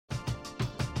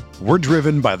We're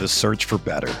driven by the search for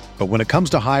better. But when it comes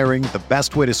to hiring, the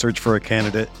best way to search for a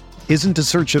candidate isn't to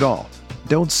search at all.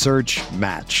 Don't search,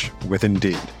 match with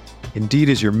Indeed. Indeed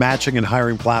is your matching and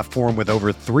hiring platform with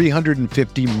over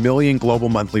 350 million global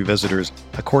monthly visitors,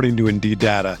 according to Indeed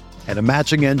data, and a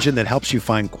matching engine that helps you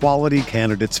find quality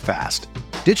candidates fast.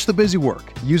 Ditch the busy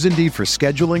work. Use Indeed for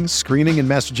scheduling, screening, and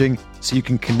messaging so you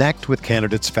can connect with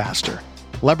candidates faster.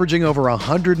 Leveraging over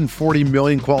 140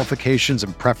 million qualifications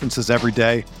and preferences every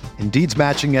day, Indeed's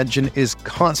matching engine is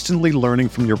constantly learning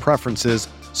from your preferences,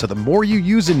 so the more you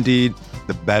use Indeed,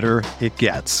 the better it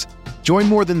gets. Join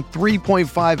more than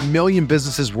 3.5 million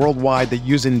businesses worldwide that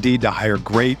use Indeed to hire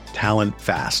great talent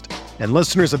fast. And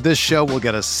listeners of this show will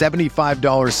get a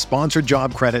 $75 sponsored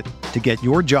job credit to get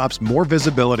your jobs more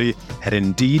visibility at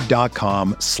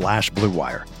Indeed.com/Blue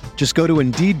Wire. Just go to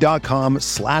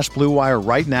Indeed.com/Blue Wire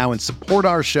right now and support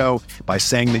our show by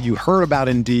saying that you heard about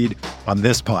Indeed on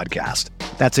this podcast.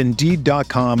 That's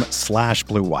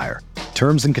Indeed.com/Blue Wire.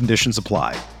 Terms and conditions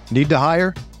apply. Need to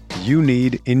hire? You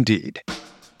need Indeed.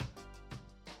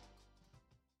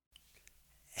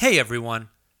 Hey everyone.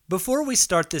 Before we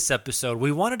start this episode,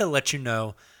 we wanted to let you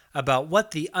know about what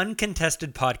the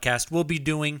Uncontested podcast will be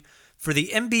doing for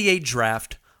the NBA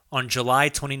Draft on July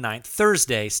 29th,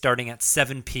 Thursday, starting at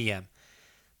 7 p.m.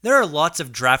 There are lots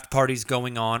of draft parties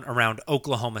going on around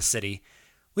Oklahoma City.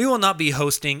 We will not be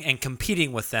hosting and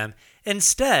competing with them.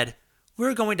 Instead,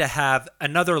 we're going to have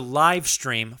another live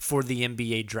stream for the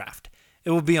NBA Draft.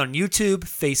 It will be on YouTube,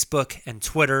 Facebook, and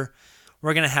Twitter.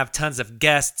 We're going to have tons of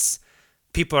guests.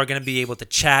 People are going to be able to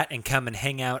chat and come and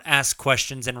hang out, ask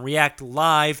questions, and react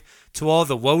live to all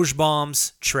the Woj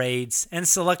bombs, trades, and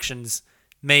selections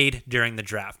made during the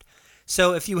draft.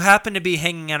 So if you happen to be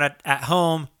hanging out at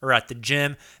home or at the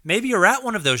gym, maybe you're at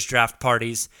one of those draft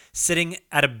parties, sitting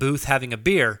at a booth having a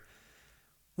beer,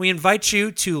 we invite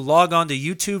you to log on to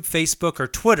YouTube, Facebook, or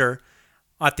Twitter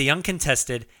at The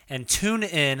Uncontested and tune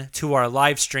in to our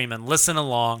live stream and listen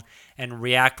along and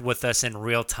react with us in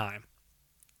real time.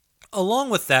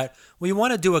 Along with that, we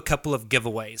want to do a couple of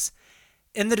giveaways.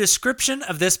 In the description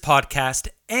of this podcast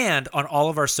and on all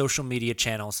of our social media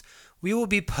channels, we will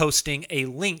be posting a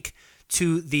link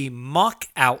to the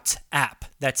Mockout app.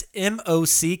 That's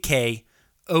Mockout,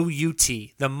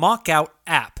 the Mockout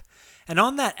app. And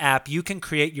on that app, you can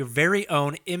create your very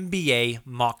own NBA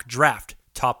mock draft,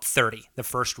 top 30, the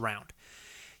first round.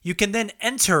 You can then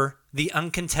enter the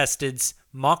Uncontested's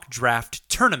mock draft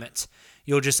tournament.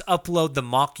 You'll just upload the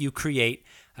mock you create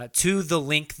to the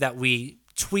link that we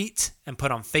tweet and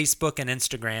put on Facebook and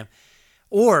Instagram,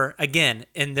 or again,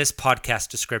 in this podcast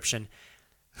description.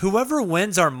 Whoever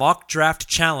wins our mock draft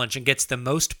challenge and gets the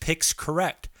most picks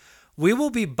correct, we will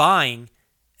be buying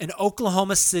an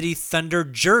Oklahoma City Thunder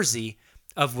jersey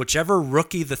of whichever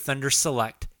rookie the Thunder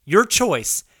select, your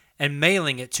choice, and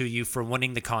mailing it to you for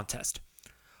winning the contest.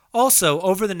 Also,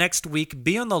 over the next week,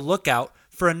 be on the lookout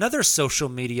for another social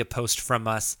media post from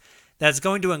us that's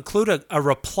going to include a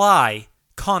reply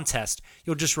contest.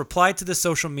 You'll just reply to the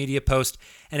social media post,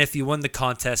 and if you win the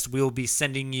contest, we will be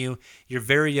sending you your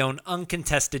very own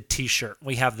Uncontested t-shirt.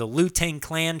 We have the Wu-Tang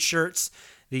Clan shirts,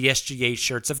 the SGA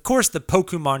shirts, of course the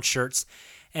Pokemon shirts,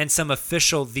 and some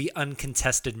official The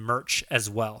Uncontested merch as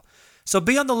well. So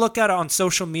be on the lookout on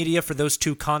social media for those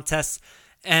two contests.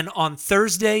 And on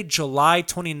Thursday, July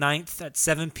 29th at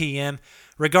 7 p.m.,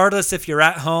 regardless if you're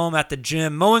at home, at the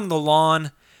gym, mowing the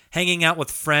lawn, hanging out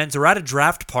with friends, or at a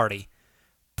draft party,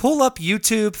 pull up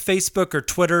YouTube, Facebook, or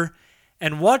Twitter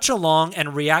and watch along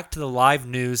and react to the live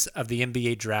news of the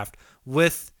NBA Draft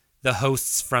with the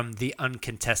hosts from The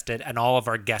Uncontested and all of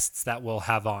our guests that we'll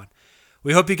have on.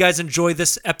 We hope you guys enjoy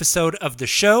this episode of the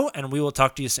show, and we will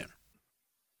talk to you soon.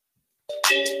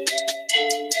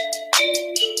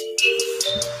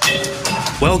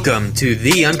 Welcome to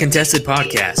The Uncontested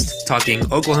Podcast,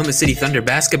 talking Oklahoma City Thunder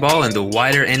basketball and the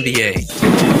wider NBA.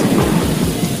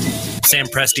 Sam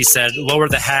Presti said, lower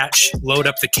the hatch, load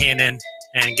up the cannon,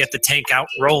 and get the tank out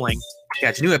rolling.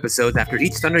 Catch new episodes after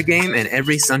each Thunder game and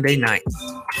every Sunday night.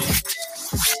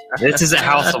 This is a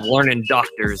house of learning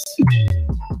doctors.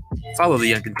 Follow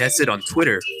The Uncontested on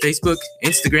Twitter, Facebook,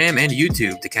 Instagram, and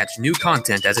YouTube to catch new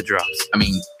content as it drops. I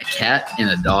mean, a cat and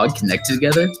a dog connected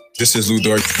together? This is Lou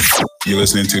Dort. You're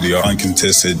listening to The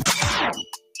Uncontested.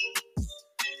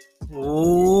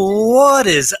 What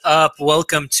is up?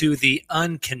 Welcome to The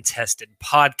Uncontested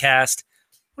Podcast.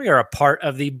 We are a part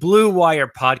of the Blue Wire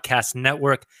Podcast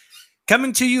Network,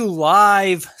 coming to you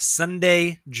live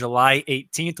Sunday, July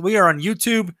 18th. We are on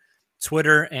YouTube,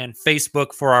 Twitter, and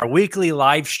Facebook for our weekly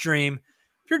live stream.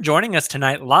 If you're joining us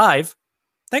tonight live,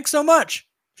 thanks so much.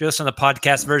 If you're listening to the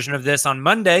podcast version of this on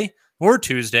Monday or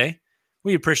Tuesday,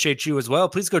 we appreciate you as well.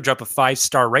 Please go drop a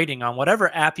 5-star rating on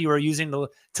whatever app you are using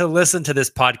to listen to this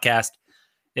podcast.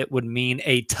 It would mean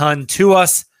a ton to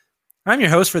us. I'm your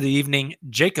host for the evening,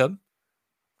 Jacob.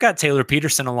 Got Taylor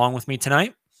Peterson along with me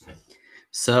tonight.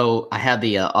 So I had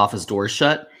the office door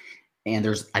shut, and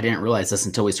I didn't realize this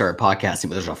until we started podcasting,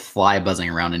 but there's a fly buzzing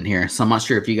around in here. So I'm not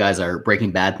sure if you guys are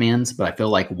Breaking Bad fans, but I feel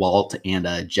like Walt and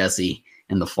Jesse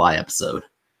in the Fly episode.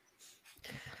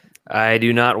 I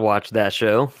do not watch that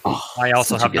show. Oh, I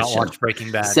also have not watched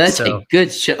Breaking Bad. Such a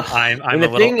good show. I'm the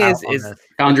thing is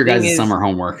found your guys' summer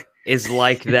homework. Is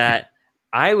like that.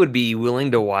 I would be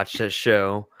willing to watch that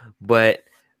show, but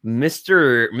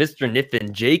Mr.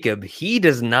 Niffin Jacob, he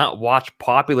does not watch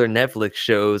popular Netflix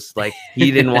shows. Like he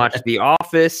didn't watch The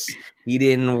Office. He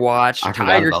didn't watch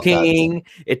Tiger King.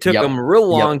 It took him a real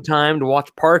long time to watch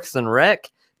Parks and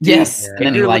Rec. Yes. Yeah.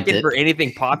 If you're looking for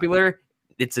anything popular,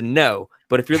 it's a no.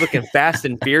 But if you're looking Fast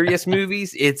and Furious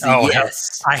movies, it's a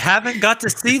yes. I haven't got to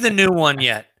see the new one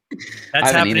yet.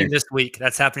 That's happening this week.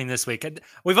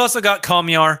 We've also got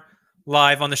Kamyar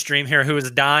live on the stream here, who is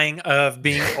dying of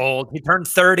being old. He turned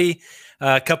 30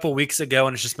 a couple weeks ago,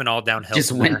 and it's just been all downhill.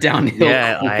 Just went downhill.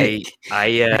 Yeah,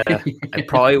 I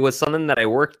probably was something that I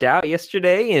worked out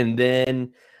yesterday, and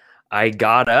then I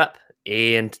got up,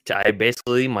 and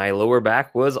my lower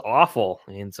back was awful,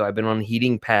 and so I've been on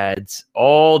heating pads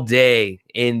all day,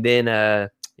 and then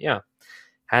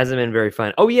hasn't been very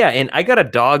fun. Oh yeah, and I got a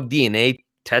dog DNA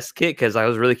test kit because I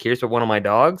was really curious about one of my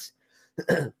dogs,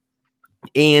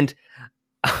 and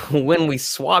when we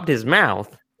swabbed his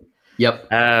mouth, you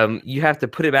have to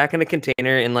put it back in a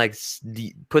container and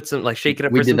put some shake it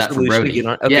up. We did that for Brody.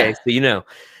 Okay, so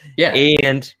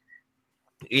and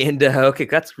okay,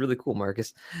 that's really cool,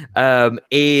 Marcus.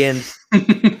 And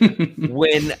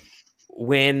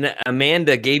when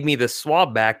Amanda gave me the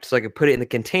swab back so I could put it in the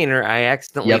container, I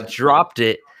accidentally dropped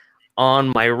it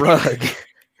on my rug.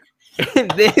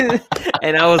 And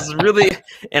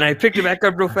I picked it back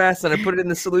up real fast and I put it in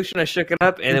the solution. I shook it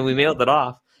up and then we mailed it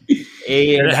off. And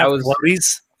did it have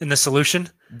floaties in the solution?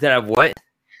 Did I have what?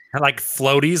 Like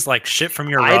floaties, like shit from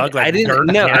your rug? I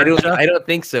don't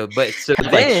think so. But so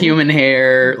like human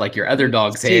hair, like your other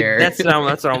dog's hair. That's what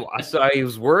I'm. So I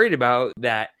was worried about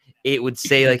that. It would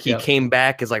say like he came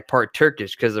back as like part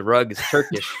Turkish because the rug is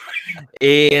Turkish.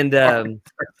 And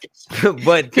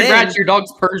but congrats, your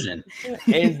dog's Persian.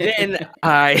 And then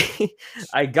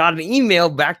I got an email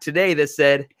back today that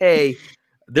said, "Hey,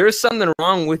 there's something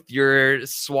wrong with your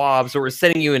swab, so we're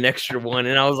sending you an extra one."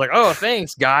 And I was like, "Oh,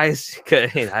 thanks, guys,"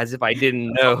 as if I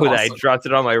didn't know that I dropped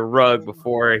it on my rug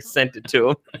before I sent it to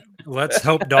him. Let's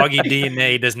hope Doggy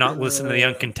DNA does not listen to the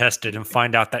Uncontested and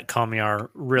find out that Kamyar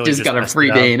really just got a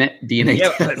free DNA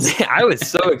test. I was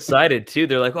so excited too.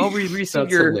 They're like, "Oh, we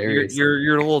received your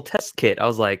little test kit." I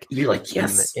was like, "You're like,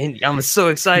 yes!" And I'm so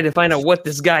excited to find out what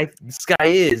this guy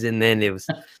is. And then it's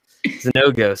a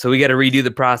no-go. So we got to redo the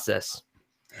process.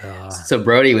 So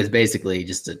Brody was basically,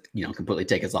 just to completely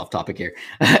take us off topic here,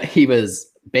 he was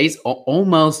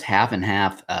almost half and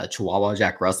half Chihuahua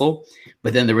Jack Russell,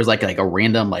 but then there was like a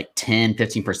random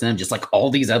 10-15% of just like all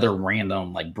these other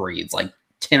random breeds, like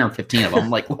 10 or 15 of them. I'm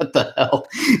like, what the hell?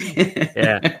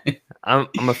 Yeah,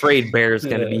 I'm afraid Bear's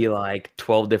gonna be like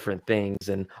 12 different things,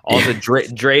 and also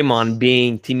Draymond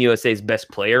being Team USA's best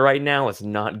player right now is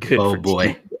not good for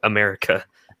Team America.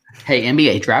 Hey,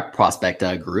 NBA draft prospect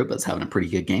Garuba's having a pretty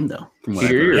good game though. From what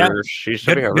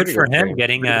good for him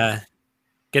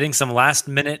getting some last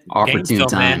minute game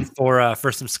film in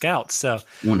for some scouts. So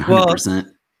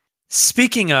 100%.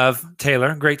 Speaking of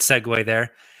Taylor, great segue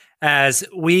there. As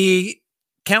we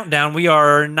count down, we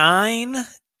are 9,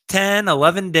 10,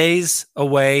 11 days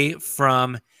away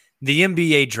from the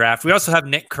NBA draft. We also have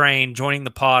Nick Crane joining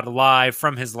the pod live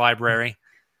from his library.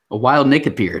 A wild Nick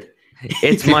appeared.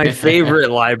 It's my favorite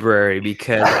library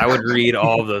because I would read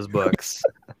all of those books.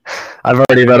 I've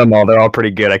already read them all. They're all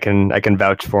pretty good. I can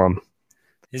vouch for them.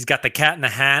 He's got the Cat in the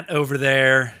Hat over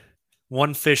there.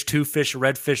 1 fish, 2 fish,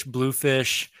 red fish, blue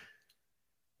fish.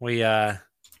 We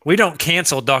don't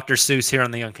cancel Dr. Seuss here on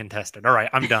the Uncontested. All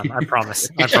right, I'm done. I promise.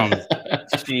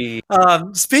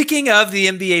 Speaking of the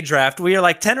NBA draft, we are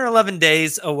like 10 or 11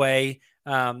 days away.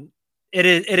 It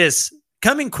is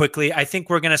coming quickly. I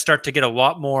think we're going to start to get a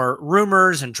lot more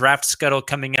rumors and draft scuttle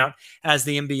coming out as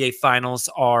the NBA finals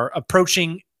are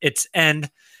approaching its end.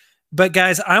 But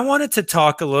guys, I wanted to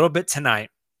talk a little bit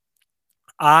tonight.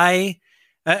 As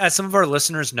some of our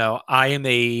listeners know, I am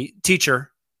a teacher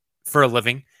for a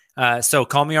living. So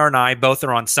Kamyar and I both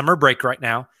are on summer break right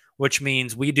now, which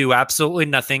means we do absolutely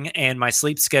nothing. And my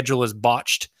sleep schedule is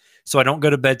botched. So I don't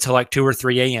go to bed till like 2 or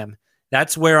 3 a.m.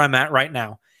 That's where I'm at right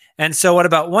now. And so at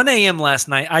about 1 a.m. last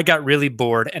night, I got really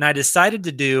bored and I decided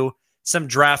to do some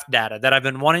draft data that I've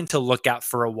been wanting to look at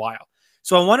for a while.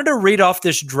 So I wanted to read off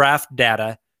this draft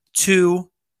data to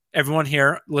everyone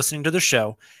here listening to the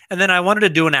show. And then I wanted to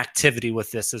do an activity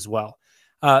with this as well.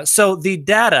 So the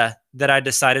data that I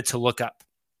decided to look up,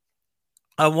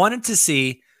 I wanted to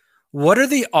see what are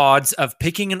the odds of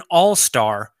picking an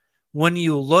all-star when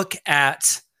you look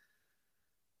at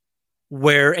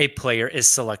where a player is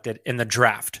selected in the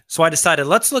draft. So I decided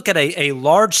let's look at a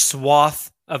large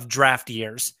swath of draft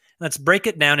years. Let's break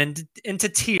it down into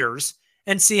tiers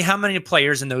and see how many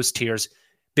players in those tiers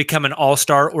become an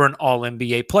all-star or an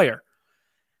all-NBA player.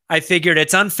 I figured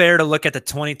it's unfair to look at the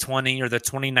 2020 or the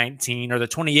 2019 or the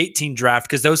 2018 draft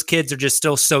because those kids are just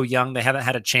still so young. They haven't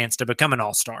had a chance to become an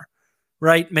all-star,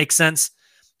 right? Makes sense?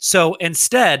 So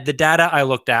instead, the data I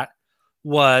looked at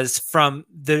was from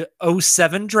the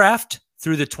 2007 draft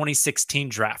through the 2016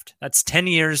 draft. That's 10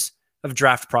 years of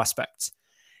draft prospects.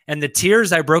 And the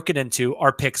tiers I broke it into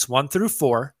are picks 1 through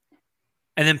 4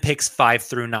 and then picks 5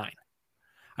 through 9.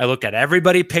 I looked at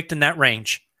everybody picked in that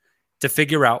range to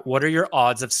figure out what are your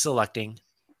odds of selecting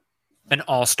an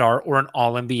all-star or an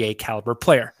all-NBA caliber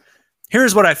player.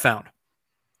 Here's what I found.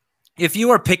 If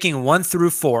you are picking 1 through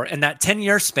 4 in that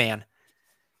 10-year span,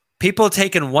 people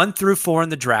taken 1 through 4 in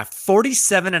the draft,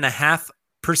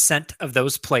 47.5% of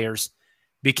those players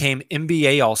became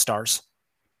NBA All-Stars.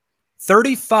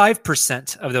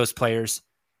 35% of those players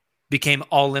became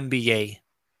All-NBA,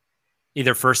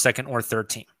 either first, second, or third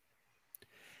team.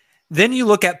 Then you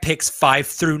look at picks 5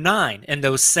 through 9 in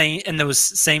those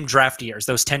same draft years,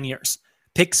 those 10 years.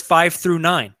 Picks 5 through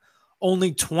 9,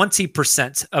 only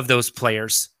 20% of those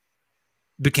players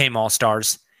became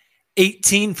All-Stars.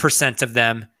 18% of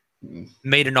them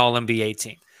made an All-NBA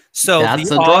team. So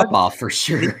that's a drop-off for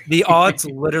sure. The odds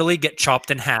literally get chopped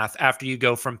in half after you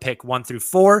go from pick 1 through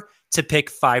 4 to pick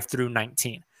 5 through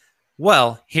 19.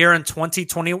 Well, here in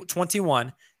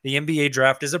 2021, the NBA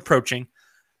draft is approaching.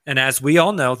 And as we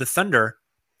all know, the Thunder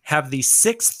have the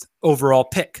 6th overall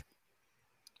pick.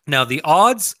 Now, the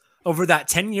odds over that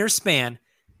 10-year span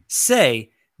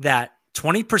say that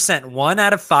 20%, 1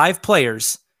 out of 5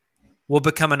 players will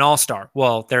become an all-star.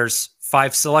 Well, there's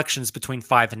 5 selections between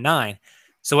 5 and 9.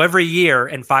 So every year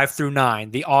in 5 through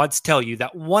 9, the odds tell you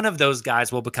that one of those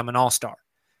guys will become an all-star.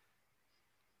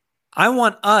 I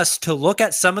want us to look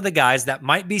at some of the guys that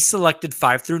might be selected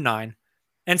 5 through 9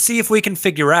 and see if we can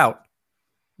figure out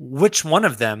which one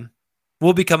of them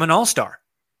will become an all-star.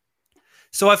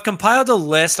 So I've compiled a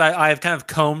list. I've kind of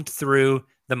combed through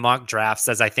the mock drafts,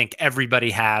 as I think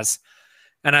everybody has,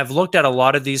 and I've looked at a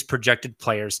lot of these projected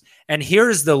players. And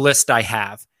here's the list I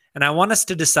have. And I want us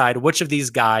to decide which of these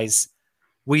guys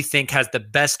we think has the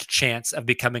best chance of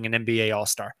becoming an NBA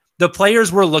All-Star. The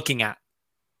players we're looking at: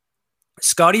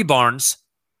 Scotty Barnes,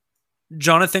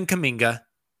 Jonathan Kuminga,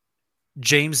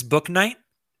 James Bouknight,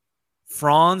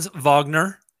 Franz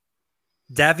Wagner,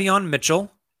 Davion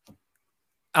Mitchell,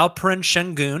 Alperen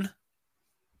Şengün,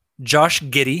 Josh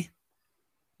Giddey,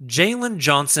 Jalen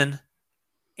Johnson,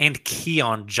 and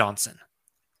Keon Johnson.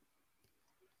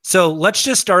 So let's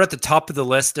just start at the top of the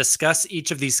list, discuss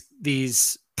each of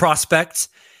these prospects,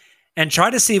 and try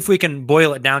to see if we can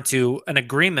boil it down to an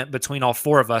agreement between all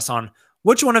 4 of us on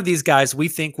which one of these guys we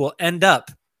think will end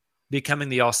up becoming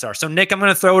the All-Star. So, Nick, I'm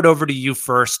going to throw it over to you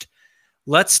first.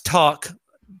 Let's talk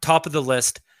top of the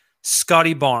list,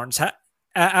 Scotty Barnes.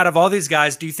 Out of all these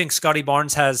guys, do you think Scotty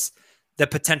Barnes has the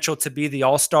potential to be the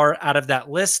all-star out of that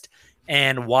list,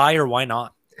 and why or why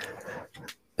not?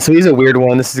 So he's a weird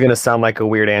one. This is going to sound like a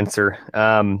weird answer.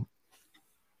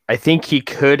 I think he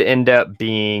could end up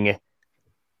being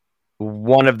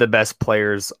one of the best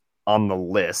players on the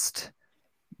list,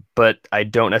 but I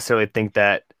don't necessarily think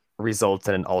that results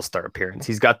in an all-star appearance.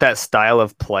 He's got that style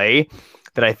of play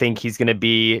that I think he's going to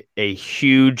be a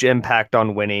huge impact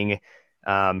on winning.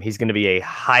 He's going to be a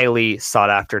highly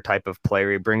sought-after type of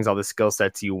player. He brings all the skill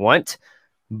sets you want,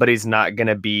 but he's not going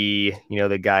to be,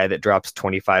 the guy that drops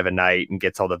 25 a night and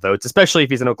gets all the votes, especially if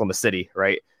he's in Oklahoma City,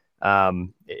 right?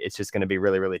 It's just going to be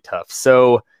really, really tough.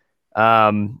 So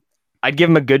I'd give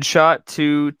him a good shot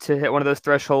to hit one of those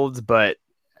thresholds, but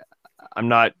I'm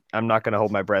not going to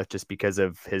hold my breath just because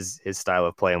of his style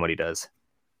of play and what he does.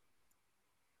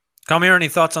 Kamir, any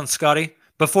thoughts on Scotty?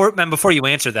 Before you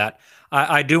answer that,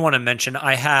 I do want to mention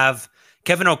I have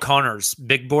Kevin O'Connor's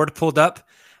big board pulled up,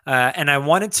 and I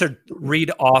wanted to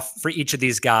read off for each of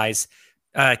these guys.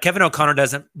 Kevin O'Connor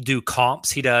doesn't do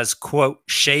comps. He does, quote,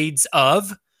 shades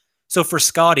of. So for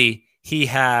Scotty, he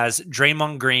has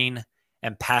Draymond Green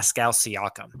and Pascal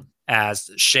Siakam as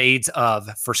shades of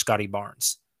for Scotty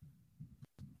Barnes.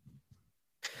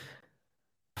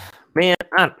 Man,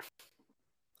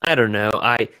 I don't know.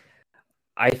 I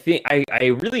think I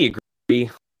really agree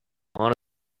on what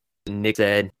Nick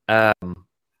said.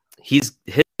 He's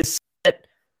his set.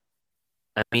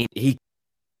 I mean, he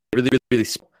really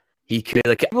he could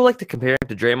like. I would like to compare him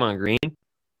to Draymond Green.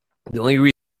 The only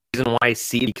reason why I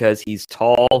see it because he's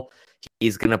tall.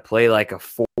 He's gonna play like a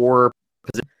 4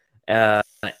 position,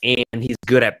 and he's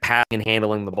good at passing and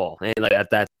handling the ball. And like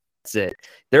that's it.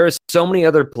 There are so many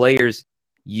other players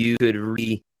you could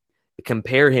really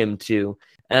compare him to.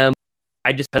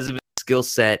 I just because of his skill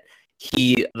set,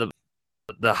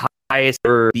 the highest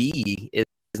or B is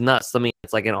not something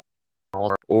that's like an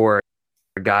all or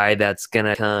a guy that's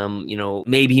gonna come.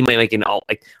 Maybe he might make an all.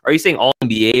 Like, are you saying all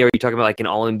NBA? Or are you talking about like an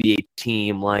all NBA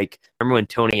team? Like, remember when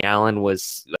Tony Allen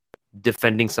was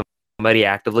defending somebody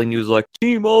actively and he was like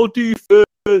team all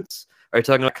defense? Are you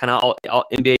talking about kind of all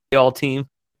NBA all team?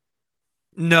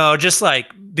 No, just like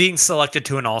being selected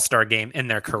to an all-star game in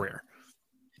their career.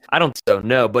 I don't so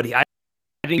no, but I think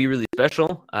it'd be really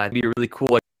special. It'd be a really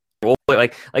cool role play,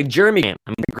 like Jeremy Grant. I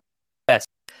mean, the best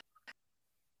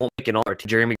won't make an all-star team.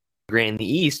 Jeremy Grant in the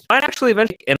East might actually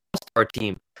eventually make an all-star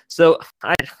team. So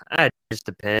I just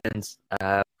depends.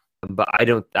 But I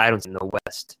don't see in the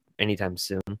West anytime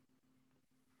soon.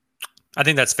 I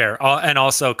think that's fair. And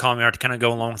also, Kamiar, to kind of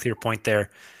go along with your point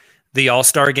there, the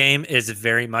All-Star game is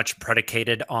very much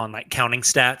predicated on like counting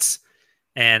stats.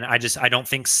 And I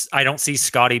don't see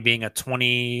Scotty being a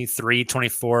 23,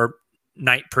 24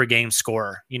 night per game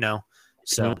scorer,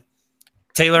 So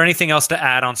Taylor, anything else to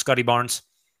add on Scotty Barnes?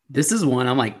 This is one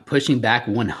I'm like pushing back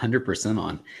 100%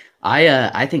 on.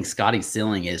 I think Scotty's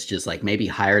ceiling is just like maybe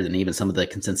higher than even some of the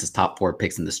consensus top 4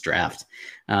 picks in this draft.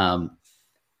 I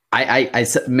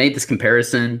made this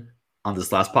comparison on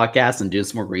this last podcast and doing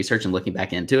some more research and looking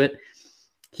back into it.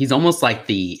 He's almost like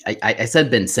I said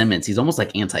Ben Simmons. He's almost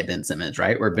like anti-Ben Simmons,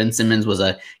 right? Where Ben Simmons was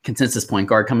a consensus point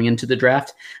guard coming into the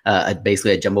draft,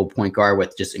 basically a jumbo point guard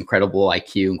with just incredible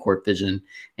IQ and court vision.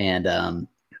 And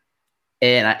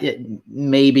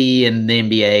maybe in the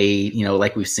NBA,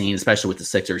 like we've seen, especially with the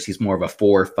Sixers, he's more of a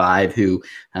 4 or 5 who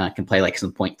can play like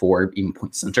some point forward, even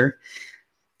point center.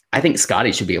 I think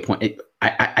Scotty should be a point.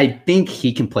 I think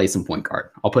he can play some point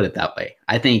guard. I'll put it that way.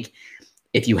 I think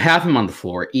if you have him on the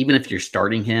floor, even if you're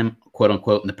starting him, quote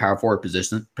unquote, in the power forward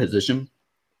position,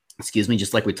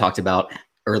 just like we talked about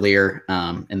earlier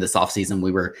in this offseason,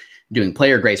 we were doing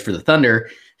player grades for the Thunder.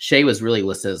 Shea was really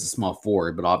listed as a small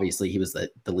forward, but obviously he was the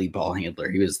lead ball handler.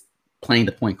 He was playing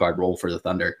the point guard role for the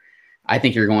Thunder. I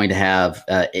think you're going to have,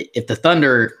 if the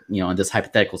Thunder, in this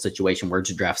hypothetical situation were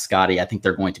to draft Scotty, I think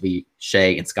they're going to be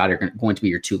Shea and Scotty are going to be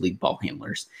your 2 lead ball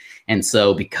handlers. And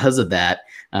so because of that,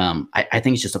 I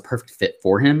think it's just a perfect fit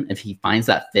for him. If he finds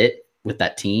that fit with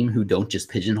that team who don't just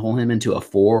pigeonhole him into a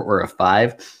 4 or a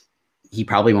 5, he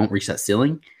probably won't reach that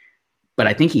ceiling. But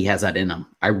I think he has that in him.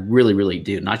 I really, really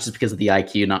do. Not just because of the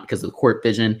IQ, not because of the court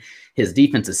vision. His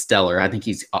defense is stellar. I think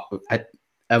he's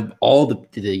of all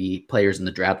the players in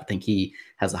the draft, I think he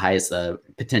has the highest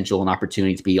potential and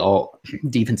opportunity to be all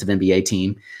defensive NBA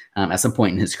team at some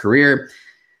point in his career.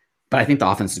 But I think the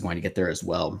offense is going to get there as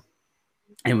well.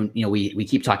 And, we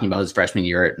keep talking about his freshman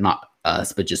year, not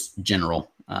us, but just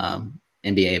general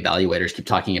NBA evaluators keep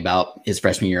talking about his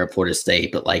freshman year at Florida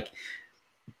State. But like,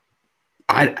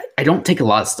 I don't take a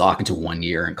lot of stock into 1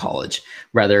 year in college.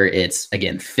 Rather, it's,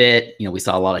 again, fit. We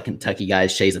saw a lot of Kentucky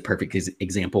guys. Shea's a perfect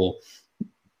example,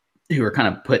 who are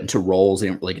kind of put into roles. They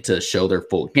don't really get to show their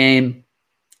full game.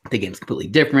 The game's completely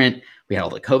different. We had all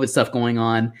the COVID stuff going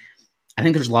on. I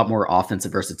think there's a lot more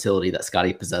offensive versatility that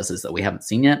Scotty possesses that we haven't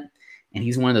seen yet. And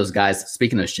he's one of those guys,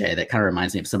 speaking of Shea, that kind of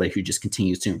reminds me of somebody who just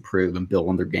continues to improve and build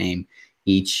on their game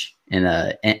each and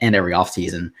every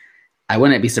offseason. I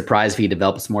wouldn't be surprised if he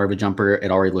develops more of a jumper.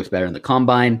 It already looks better in the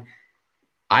combine.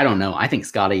 I don't know. I think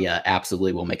Scotty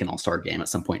absolutely will make an all-star game at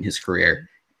some point in his career,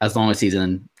 as long as he's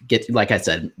like I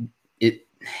said,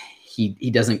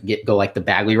 he doesn't go like the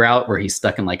Bagley route where he's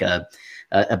stuck in like a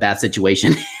bad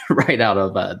situation right out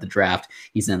of the draft.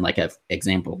 He's in like a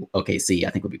example OKC. I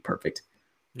think would be perfect.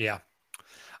 Yeah,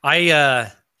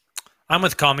 I'm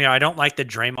with Kamiar. I don't like the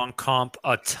Draymond comp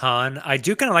a ton. I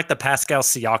do kind of like the Pascal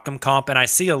Siakam comp, and I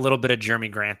see a little bit of Jeremy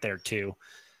Grant there too.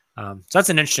 So that's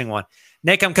an interesting one.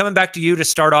 Nick, I'm coming back to you to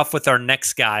start off with our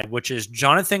next guy, which is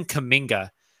Jonathan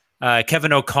Kuminga.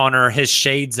 Kevin O'Connor, his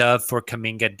shades of for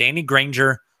Kuminga, Danny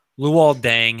Granger, Luol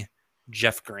Deng,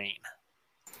 Jeff Green.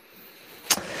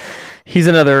 He's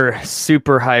another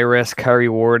super high risk, high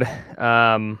reward.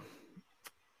 I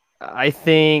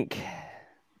think,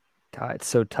 God, it's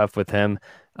so tough with him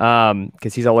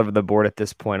because he's all over the board at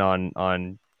this point on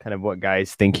kind of what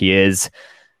guys think he is.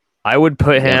 I would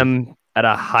put him at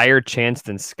a higher chance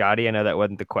than Scotty. I know that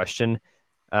wasn't the question.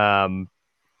 And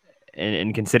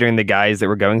considering the guys that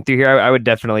we're going through here, I would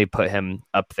definitely put him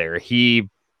up there. He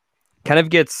kind of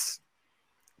gets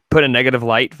put in negative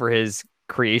light for his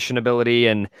creation ability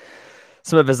and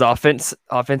some of his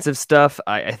offensive stuff.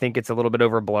 I think it's a little bit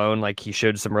overblown. Like, he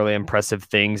showed some really impressive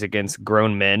things against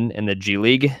grown men in the G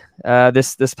League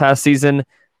this past season.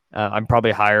 I'm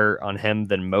probably higher on him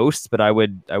than most, but I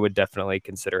would definitely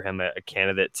consider him a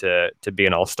candidate to be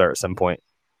an all-star at some point.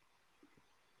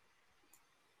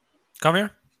 Come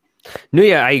here. No,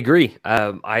 yeah, I agree.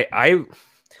 I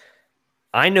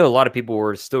know a lot of people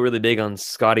were still really big on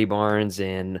Scotty Barnes,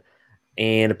 and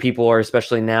people are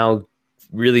especially now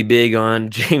really big on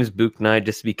James Bouknight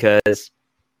just because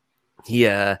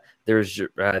there's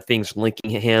things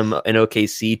linking him in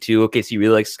OKC to OKC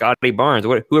really likes Scotty Barnes.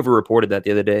 Whoever reported that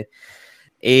the other day,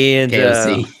 and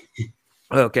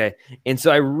okay, and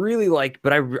so I really like,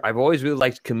 but I've always really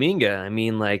liked Kuminga. I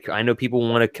mean, like, I know people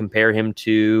want to compare him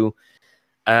to.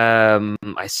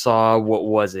 I saw, what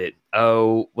was it?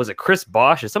 Oh, was it Chris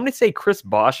Bosh? Did somebody say Chris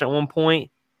Bosh at one point?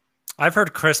 I've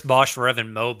heard Chris Bosh for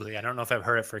Evan Mobley. I don't know if I've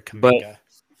heard it for Kuminga.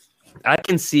 But I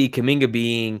can see Kuminga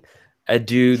being a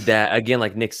dude that, again,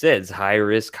 like Nick said, is high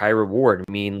risk, high reward.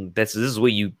 I mean, this is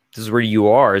where you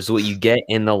are, is what you get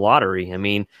in the lottery. I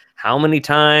mean, how many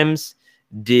times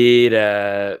did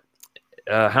who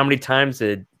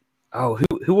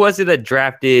was it that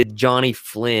drafted Johnny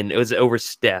Flynn? It was over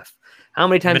Steph. How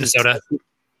many times? Minnesota.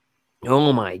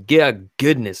 Oh my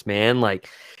goodness, man! Like,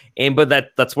 but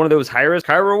that's one of those high risk,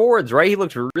 high rewards, right? He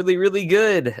looked really, really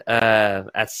good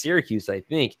at Syracuse, I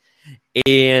think,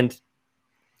 and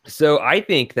so I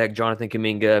think that Jonathan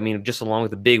Kuminga, I mean, just along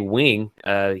with the big wing,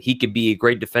 he could be a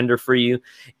great defender for you,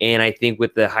 and I think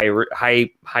with the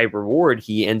high reward,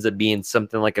 he ends up being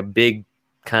something like a big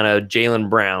kind of Jaylen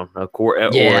Brown, that's what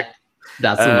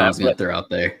I was going to throw out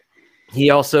there. He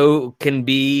also can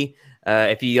be.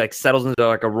 If he like settles into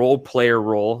like a role player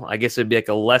role, I guess it'd be like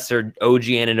a lesser OG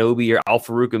Anunoby or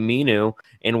Al-Farouq Aminu.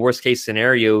 In worst case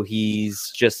scenario,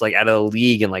 he's just like out of the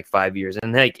league in like 5 years.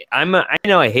 And like I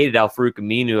know I hated Al-Farouq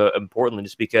Aminu in Portland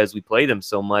just because we played him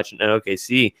so much in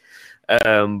OKC.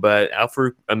 But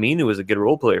Al-Farouq Aminu was a good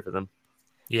role player for them.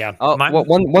 Yeah.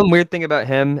 One weird thing about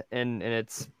him, and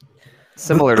it's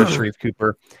similar to Sharif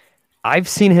Cooper. I've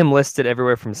seen him listed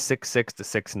everywhere from 6'6" to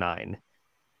 6'9".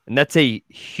 And that's a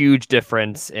huge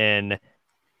difference in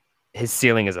his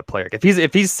ceiling as a player. If he's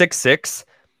 6'6",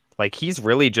 like, he's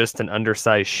really just an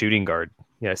undersized shooting guard,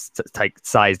 type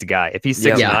sized guy. If he's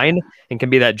 6'9" and can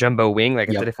be that jumbo wing, like,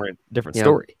 it's a different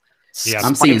story. Yeah,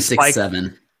 I'm seeing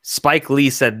 6'7". Spike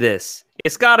Lee said this: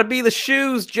 "It's got to be the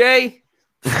shoes, Jay."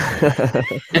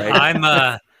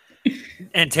 I'm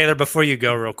and Taylor, before you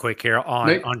go real quick here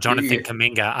on Jonathan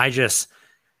Kuminga,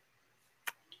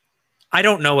 I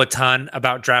don't know a ton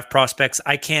about draft prospects.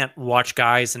 I can't watch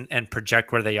guys and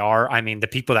project where they are. I mean, the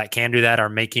people that can do that are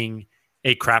making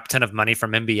a crap ton of money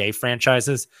from NBA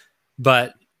franchises.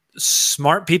 But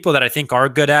smart people that I think are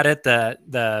good at it,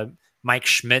 the Mike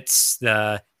Schmitz,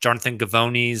 the Jonathan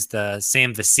Gavonis, the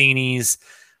Sam Vicinis,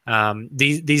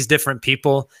 these different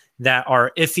people that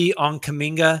are iffy on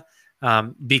Kuminga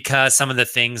because some of the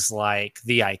things like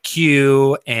the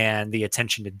IQ and the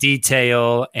attention to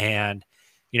detail and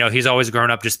he's always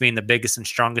grown up just being the biggest and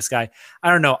strongest guy.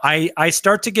 I don't know. I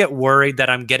start to get worried that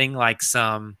I'm getting like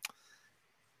some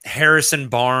Harrison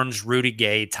Barnes, Rudy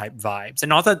Gay type vibes. And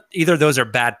not that either of those are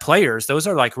bad players. Those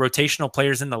are like rotational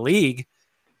players in the league,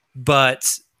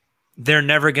 but they're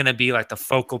never going to be like the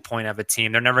focal point of a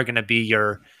team. They're never going to be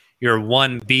your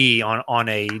 1B on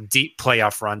a deep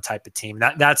playoff run type of team.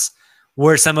 That's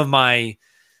where some of my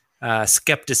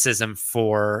skepticism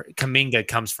for Kuminga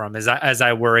comes from. As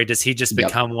I worry, does he just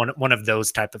become one of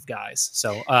those type of guys?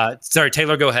 So, sorry,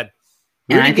 Taylor, go ahead.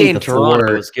 Rudy Gay in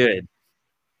Toronto was good.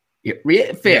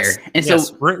 Yeah, fair. Yes. And yes.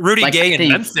 so Rudy Gay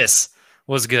in Memphis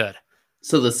was good.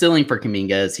 So the ceiling for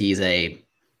Kuminga is he's a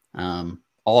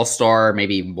all-star,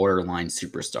 maybe borderline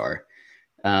superstar.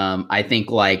 I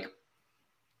think like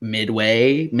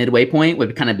midway point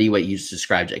would kind of be what you just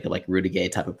described, Jacob, like Rudy Gay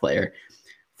type of player.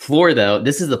 Floor, though,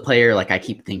 this is the player like I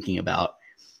keep thinking about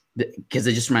because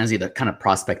it just reminds me of the kind of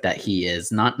prospect that he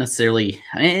is. Not necessarily,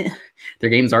 their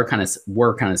games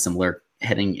were kind of similar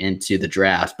heading into the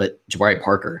draft, but Jabari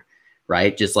Parker,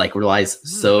 right? Just like relies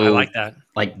I like that,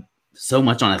 like so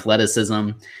much on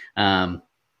athleticism. I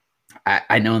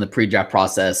know in the pre-draft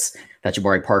process that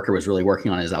Jabari Parker was really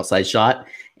working on his outside shot,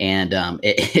 and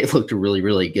it looked really,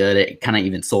 really good. It kind of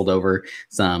even sold over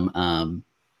some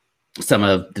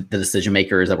of the decision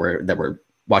makers that were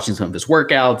watching some of his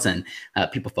workouts, and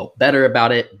people felt better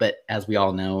about it. But as we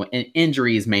all know,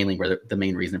 injuries mainly were the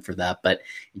main reason for that. But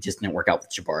it just didn't work out with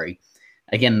Jabari.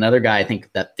 Again, another guy I think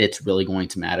that fit's really going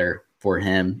to matter for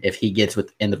him if he gets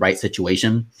in the right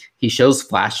situation. He shows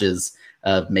flashes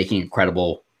of making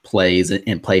incredible plays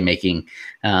and playmaking.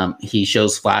 He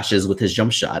shows flashes with his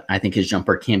jump shot. I think his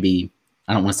jumper can be,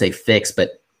 I don't want to say fixed,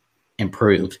 but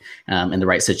improved in the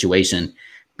right situation.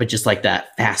 But just like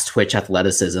that fast twitch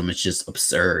athleticism, it's just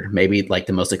absurd. Maybe like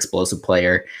the most explosive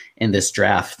player in this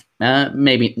draft,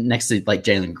 maybe next to like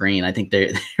Jalen Green. I think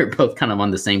they're both kind of on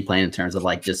the same plane in terms of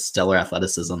like just stellar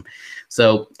athleticism.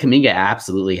 So Kuminga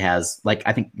absolutely has, like,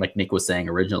 I think like Nick was saying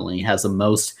originally, has the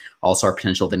most all-star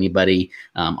potential of anybody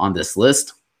on this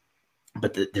list.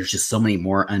 But there's just so many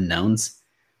more unknowns.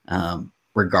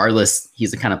 Regardless,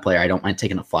 he's the kind of player I don't mind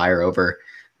taking a flyer over.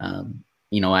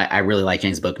 I really like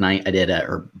James Bouknight. I did,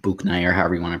 or Bouknight, or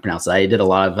however you want to pronounce it. I did a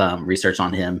lot of research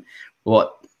on him.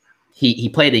 Well, he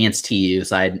played against TU,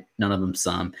 so I had none of them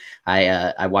some.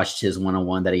 I watched his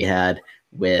one-on-one that he had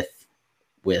with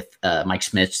Mike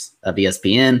Schmitz of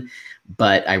ESPN,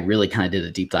 but I really kind of did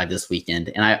a deep dive this weekend.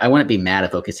 And I wouldn't be mad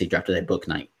if OKC drafted a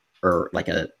Bouknight or like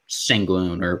a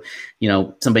Sengun or,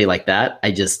 somebody like that.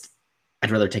 I'd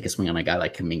rather take a swing on a guy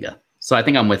like Kuminga. So I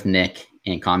think I'm with Nick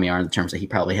and Kamiar in terms that he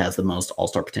probably has the most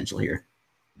all-star potential here.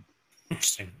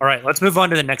 Interesting. All right, let's move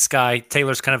on to the next guy.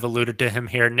 Taylor's kind of alluded to him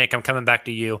here. Nick, I'm coming back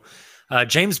to you.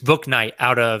 James Bouknight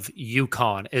out of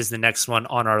UConn is the next one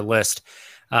on our list.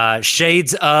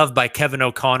 Shades of by Kevin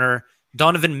O'Connor,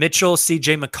 Donovan Mitchell,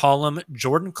 CJ McCollum,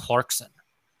 Jordan Clarkson.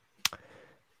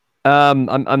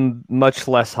 I'm much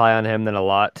less high on him than a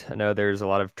lot. I know there's a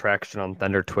lot of traction on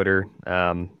Thunder Twitter,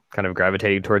 kind of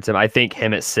gravitating towards him. I think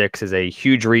him at 6 is a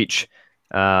huge reach.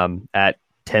 At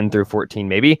 10 through 14,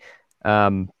 maybe.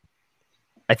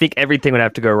 I think everything would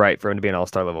have to go right for him to be an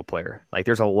all-star level player. Like,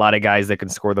 there's a lot of guys that can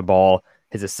score the ball.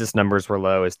 His assist numbers were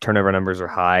low. His turnover numbers are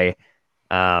high.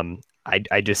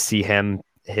 I just see him.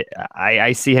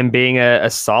 I see him being a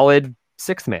solid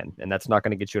 6th man, and that's not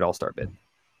going to get you an all-star bid.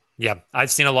 Yeah, I've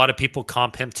seen a lot of people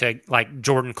comp him to like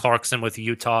Jordan Clarkson with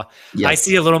Utah. Yes. I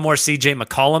see a little more CJ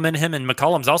McCollum in him, and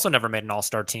McCollum's also never made an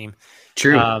all-star team.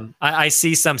 True. I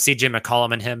see some CJ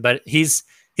McCollum in him, but he's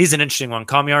an interesting one.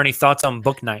 Kamiar, any thoughts on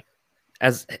Bouknight?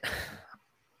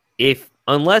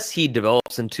 Unless he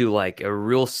develops into like a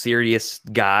real serious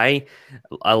guy,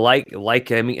 I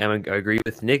agree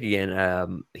with Nick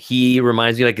again. He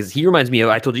reminds me of,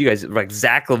 I told you guys, like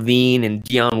Zach LaVine and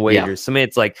Dion Waiters. Yeah. Somebody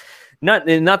it's like not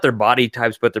their body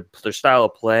types, but their style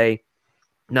of play.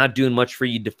 Not doing much for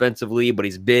you defensively, but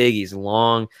he's big, he's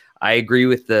long. I agree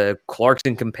with the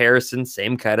Clarkson comparison,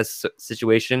 same kind of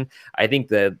situation. I think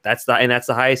that's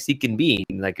the highest he can be,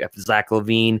 like Zach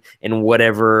LaVine and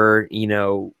whatever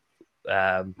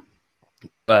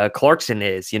Clarkson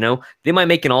is. They might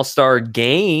make an all-star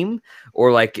game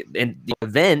or like an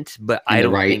event, but I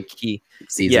don't think he.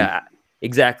 Season. Yeah,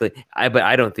 exactly. But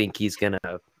I don't think he's gonna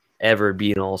ever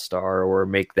be an all-star or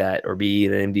make that or be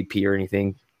an MVP or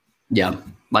anything. Yeah.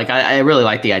 Like I really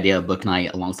like the idea of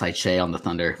Bouknight alongside Shea on the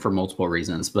Thunder for multiple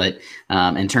reasons. But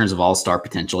in terms of all-star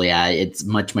potential, yeah, it's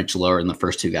much, much lower than the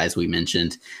first two guys we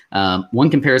mentioned. One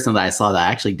comparison that I saw that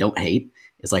I actually don't hate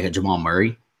is like a Jamal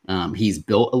Murray. He's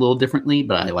built a little differently,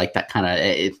 but I like that kind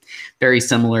of very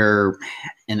similar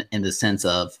in the sense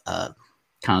of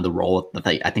kind of the role that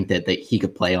I think that he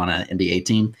could play on an NBA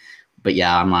team. But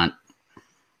yeah, I'm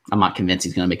not convinced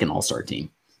he's going to make an all-star team.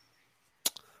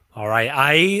 All right.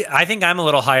 I think I'm a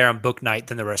little higher on Bouknight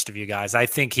than the rest of you guys. I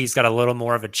think he's got a little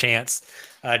more of a chance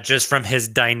just from his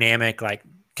dynamic, like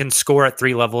can score at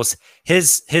 3 levels.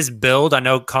 His build, I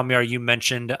know, Kamiar, you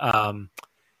mentioned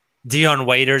Dion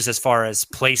Waiters as far as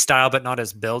play style, but not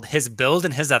his build. His build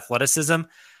and his athleticism,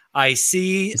 I'm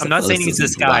not saying he's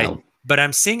this guy, but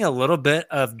I'm seeing a little bit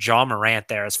of Ja Morant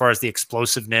there as far as the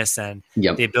explosiveness and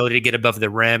the ability to get above the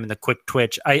rim and the quick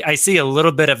twitch. I see a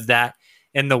little bit of that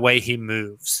in the way he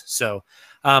moves. So,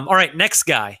 all right, next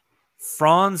guy,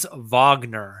 Franz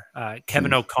Wagner.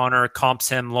 Kevin O'Connor comps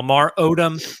him. Lamar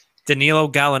Odom, Danilo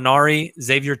Gallinari,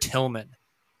 Xavier Tillman.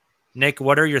 Nick,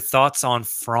 what are your thoughts on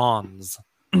Franz?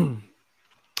 I'm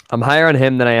higher on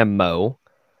him than I am Mo,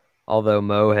 although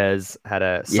Mo has had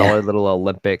a solid little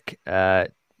Olympic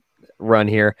run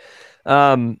here.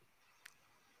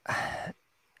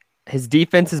 His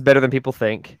defense is better than people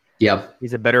think. Yeah.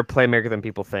 He's a better playmaker than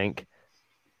people think.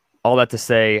 All that to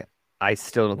say, I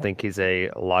still don't think he's a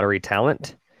lottery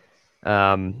talent.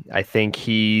 I think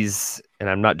and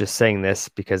I'm not just saying this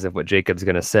because of what Jacob's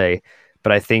going to say,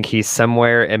 but I think he's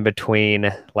somewhere in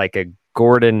between like a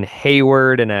Gordon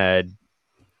Hayward and a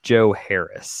Joe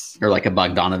Harris. Or like a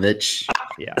Bogdanovich.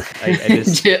 Yeah, I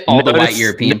just all the white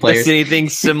European players. Anything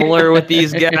similar with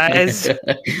these guys?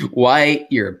 White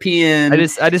European. I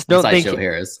just don't think Joe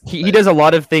Harris. He does a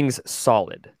lot of things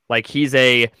solid. Like he's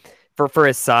for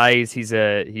his size, he's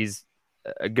a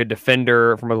good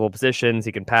defender from multiple positions.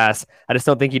 He can pass. I just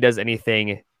don't think he does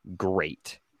anything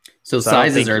great. So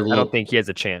sizes I don't think he has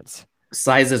a chance.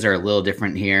 Sizes are a little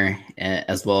different here,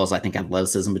 as well as I think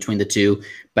athleticism between the two.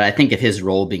 But I think of his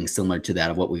role being similar to that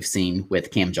of what we've seen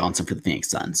with Cam Johnson for the Phoenix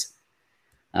Suns.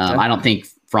 I don't think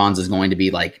Franz is going to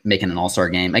be like making an all-star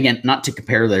game. Again, not to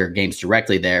compare their games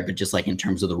directly there, but just like in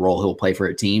terms of the role he'll play for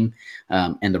a team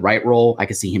and the right role, I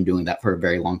could see him doing that for a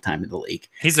very long time in the league.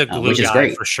 He's a glue which is guy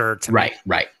great. for sure.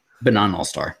 Right, but not an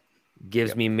all-star.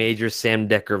 Gives me major Sam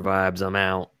Decker vibes. I'm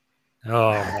out.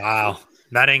 Oh, wow.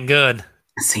 That ain't good.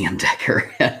 Sam Decker.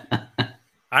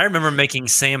 I remember making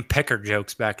Sam Pecker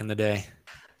jokes back in the day.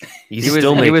 He was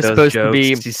those supposed to jokes.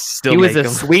 be. Still He was make a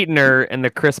 'em. sweetener in the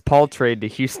Chris Paul trade to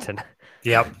Houston.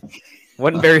 Yep.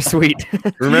 Wasn't very sweet.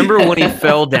 Remember when he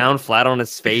fell down flat on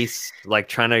his face, like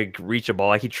trying to reach a ball,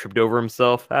 like he tripped over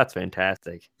himself? That's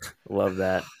fantastic. Love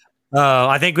that.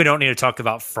 I think we don't need to talk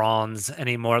about Franz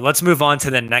anymore. Let's move on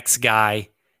to the next guy,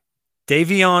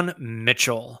 Davion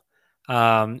Mitchell.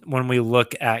 When we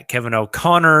look at Kevin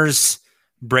O'Connor's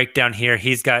breakdown here,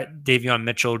 he's got Davion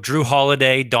Mitchell, Drew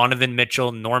Holiday, Donovan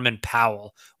Mitchell, Norman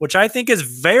Powell, which I think is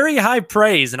very high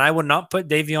praise, and I would not put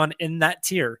Davion in that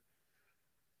tier.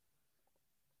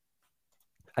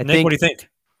 Nick, what do you think?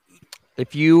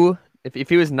 If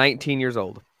he was 19 years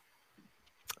old,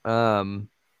 I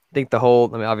think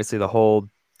obviously the whole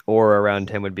aura around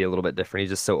him would be a little bit different. He's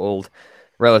just so old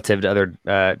relative to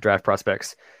other draft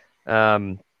prospects.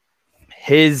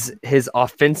 His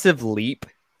offensive leap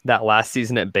that last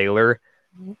season at Baylor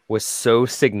was so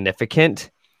significant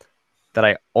that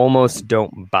I almost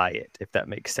don't buy it, if that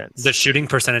makes sense. The shooting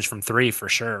percentage from three for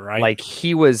sure, right? Like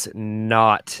he was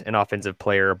not an offensive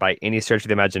player by any stretch of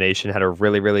the imagination, had a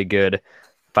really, really good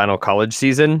final college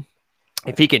season.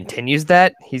 If he continues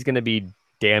that, he's going to be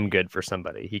damn good for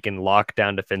somebody. He can lock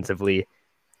down defensively.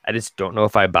 I just don't know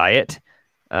if I buy it.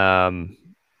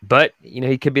 But,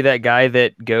 he could be that guy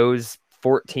that goes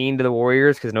 14 to the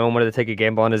Warriors because no one wanted to take a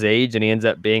gamble on his age, and he ends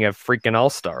up being a freaking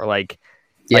all-star. Like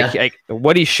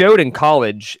what he showed in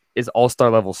college is all-star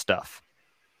level stuff.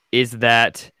 Is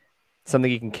that something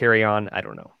he can carry on? I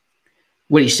don't know.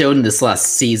 What he showed in this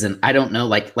last season, I don't know.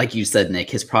 Like you said, Nick,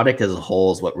 his product as a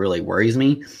whole is what really worries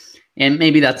me. And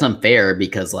maybe that's unfair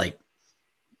because I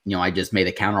just made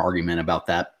a counter argument about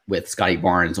that with Scotty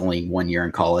Barnes, only 1 year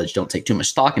in college. Don't take too much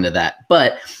stock into that.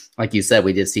 But like you said,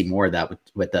 we did see more of that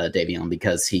with Davion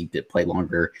because he did play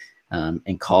longer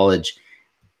in college.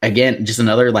 Again, just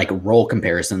another role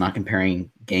comparison, not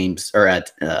comparing games or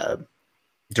at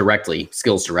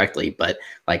skills directly, but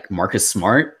like Marcus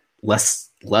Smart,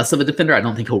 less of a defender. I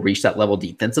don't think he'll reach that level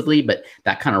defensively, but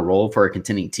that kind of role for a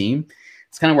contending team,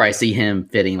 it's kind of where I see him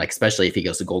fitting, especially if he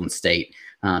goes to Golden State,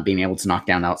 being able to knock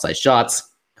down outside shots,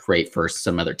 great for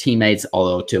some other teammates,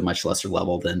 although to a much lesser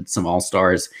level than some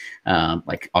all-stars,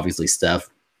 like obviously Steph,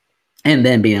 and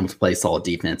then being able to play solid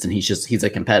defense. And he's a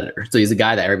competitor. So he's a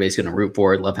guy that everybody's going to root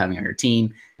for, love having on your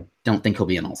team. Don't think he'll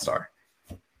be an all-star.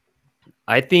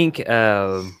 I think,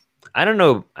 I don't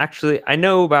know. Actually, I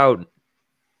know about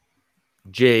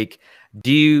Jake.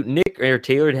 Do you, Nick or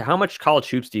Taylor, how much college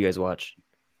hoops do you guys watch?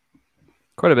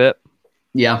 Quite a bit.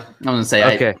 Yeah, I'm going to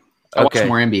say okay. I watch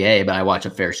more NBA, but I watch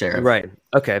a fair share of right.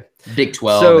 Okay. Big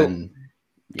 12. So,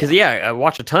 because I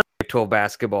watch a ton of Big 12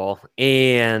 basketball,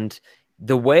 and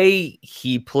the way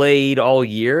he played all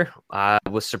year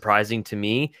was surprising to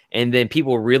me. And then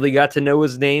people really got to know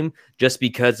his name just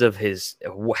because of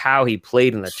how he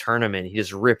played in the tournament. He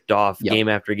just ripped off game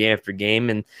after game after game.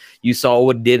 And you saw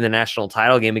what he did in the national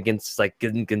title game against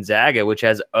Gonzaga, which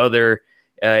has other,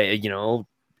 it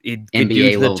could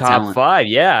do to the top talent. 5.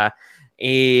 Yeah.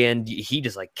 And he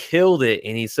just killed it.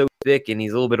 And he's so thick and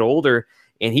he's a little bit older.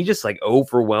 And he just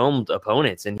overwhelmed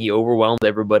opponents, and he overwhelmed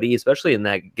everybody, especially in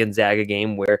that Gonzaga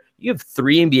game where you have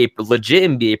 3 legit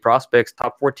NBA prospects,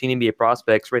 top 14 NBA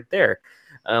prospects right there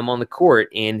on the court.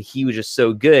 And he was just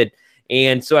so good.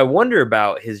 And so I wonder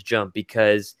about his jump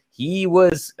because he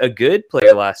was a good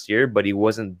player last year, but he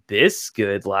wasn't this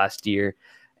good last year.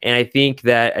 And I think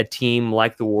that a team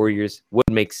like the Warriors would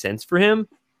make sense for him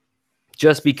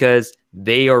just because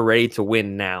they are ready to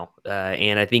win now.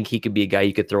 And I think he could be a guy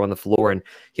you could throw on the floor and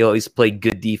he'll at least play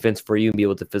good defense for you and be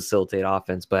able to facilitate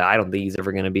offense. But I don't think he's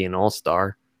ever going to be an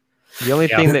all-star. The only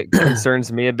thing that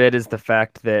concerns me a bit is the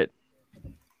fact that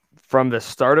from the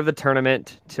start of the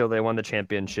tournament till they won the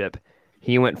championship,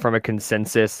 he went from a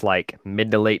consensus like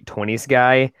mid to late 20s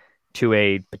guy to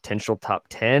a potential top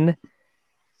 10.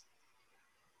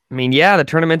 I mean, yeah, the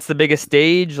tournament's the biggest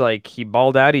stage. Like, he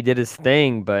balled out, he did his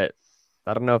thing, but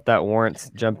I don't know if that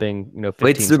warrants jumping,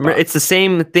 15 spots. It's the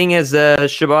same thing as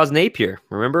Shabazz Napier.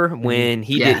 Remember when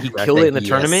he killed it in the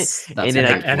tournament?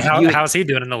 And how's he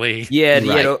doing in the league? Yeah, and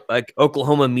he had like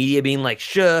Oklahoma media being like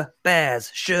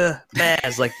Shabazz,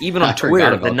 like even on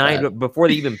Twitter the night before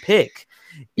they even pick.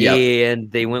 Yep. And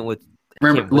they went with.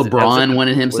 Remember LeBron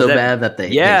wanted him so bad that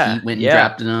he went and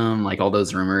drafted him, like all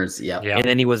those rumors. Yeah. And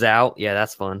then he was out. Yeah,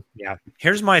 that's fun. Yeah.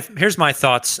 Here's my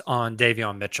thoughts on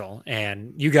Davion Mitchell,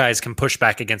 and you guys can push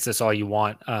back against this all you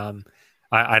want.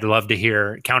 I'd love to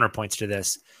hear counterpoints to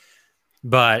this,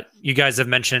 but you guys have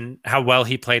mentioned how well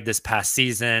he played this past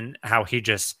season, how he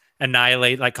just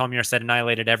like Calmier said,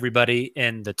 annihilated everybody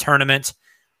in the tournament.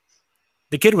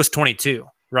 The kid was 22.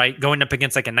 Right, going up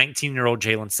against like a 19-year-old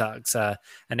Jalen Suggs,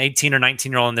 an 18 or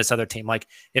 19-year-old on this other team. Like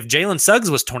if Jalen Suggs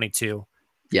was 22,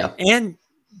 and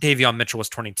Davion Mitchell was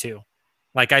 22,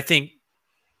 like I think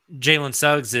Jalen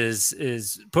Suggs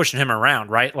is pushing him around,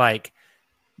 right? Like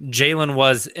Jalen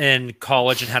was in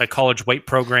college and had a college weight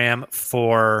program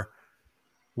for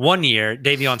 1 year.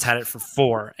 Davion's had it for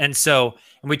 4, and so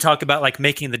when we talk about like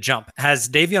making the jump, has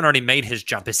Davion already made his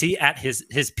jump? Is he at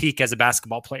his peak as a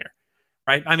basketball player?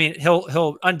 Right. I mean,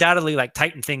 he'll undoubtedly like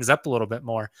tighten things up a little bit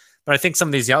more, but I think some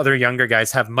of these other younger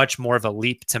guys have much more of a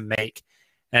leap to make.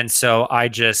 And so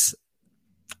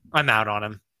I'm out on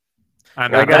him.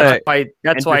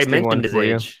 That's why I mentioned his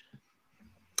age.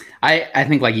 I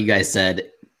think like you guys said,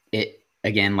 it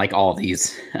again, like all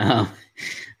these,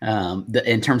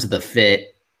 in terms of the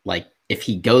fit, like if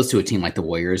he goes to a team like the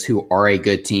Warriors, who are a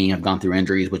good team, have gone through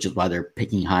injuries, which is why they're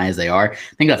picking high as they are,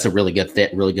 I think that's a really good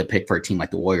fit, really good pick for a team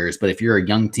like the Warriors. But if you're a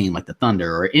young team like the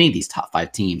Thunder or any of these top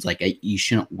 5 teams, like you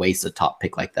shouldn't waste a top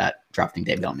pick like that drafting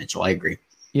Davion Mitchell. I agree.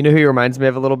 You know who he reminds me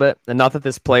of a little bit? And not that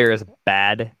this player is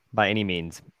bad by any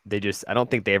means. I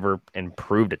don't think they ever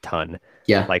improved a ton.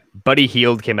 Yeah. Like Buddy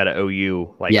Hield came out of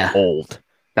OU old.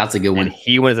 That's a good one. And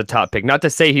he was a top pick. Not to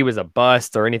say he was a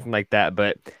bust or anything like that,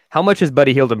 but how much has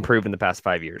Buddy Hield improved in the past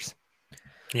 5 years?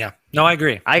 Yeah. No, I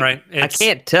agree. I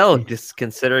can't tell just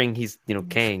considering he's,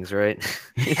 Kangs, right?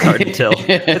 It's hard to tell.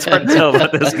 It's hard to tell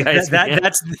about those guys.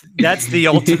 That's the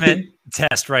ultimate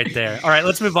test right there. All right,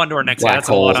 let's move on to our next guy. That's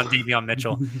a lot on Davion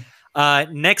Mitchell.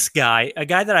 Next guy, a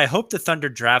guy that I hope the Thunder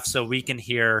draft so we can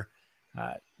hear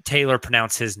Taylor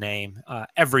pronounce his name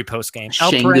every post game.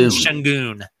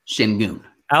 Alperen Sengun.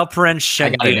 Alperen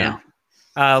Sengun.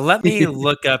 Let me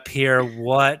look up here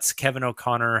what Kevin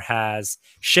O'Connor has.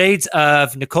 Shades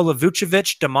of Nikola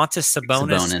Vucevic, Domantas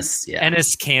Sabonis,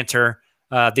 Enes Kanter.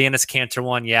 The Enes Kanter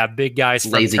one, big guys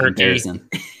from Lazy Turkey. Comparison.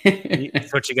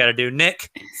 That's what you got to do. Nick,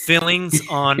 feelings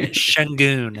on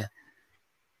Sengun?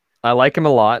 I like him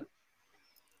a lot.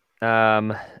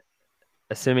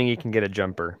 Assuming he can get a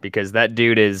jumper, because that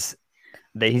dude he's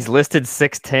listed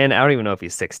 6'10". I don't even know if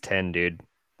he's 6'10", dude.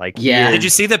 Like, did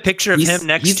you see the picture of him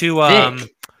next to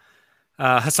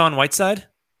Hassan Whiteside?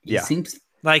 He seems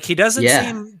like he doesn't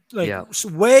seem like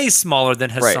way smaller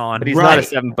than Hassan, right. But he's not a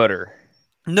 7-footer.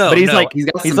 No, but he's he's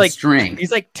got some strength.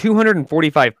 He's like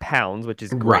 245 pounds, which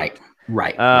is great.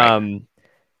 Right.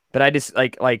 But I just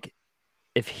like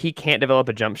if he can't develop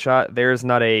a jump shot, there's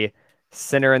not a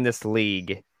center in this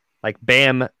league. Like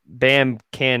Bam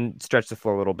can stretch the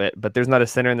floor a little bit, but there's not a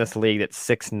center in this league that's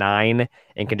 6'9"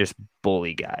 and can just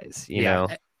bully guys, you know?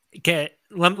 Okay,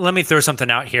 let me throw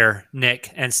something out here,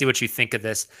 Nick, and see what you think of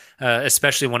this,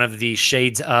 especially one of the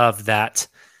shades of that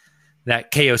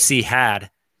KOC had.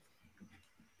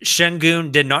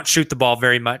 Sengun did not shoot the ball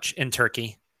very much in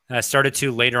Turkey. Started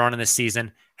to later on in the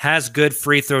season. Has good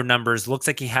free throw numbers. Looks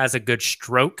like he has a good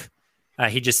stroke.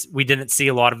 We didn't see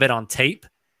a lot of it on tape.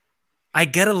 I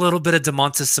get a little bit of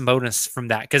Domantas Sabonis from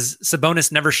that because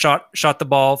Sabonis never shot the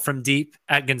ball from deep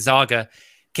at Gonzaga.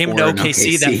 Came to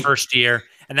OKC that first year,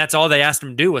 and that's all they asked him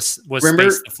to do was space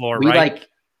the floor. Right?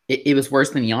 It was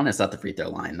worse than Giannis at the free throw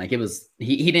line. Like it was,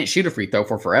 he didn't shoot a free throw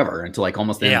for forever until like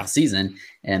almost the end of the season.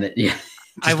 And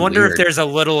I wonder if there's a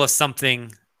little of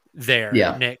something there,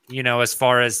 Nick. As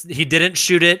far as he didn't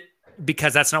shoot it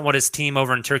because that's not what his team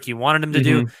over in Turkey wanted him to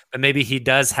do, but maybe he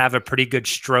does have a pretty good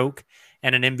stroke.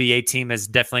 And an NBA team is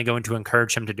definitely going to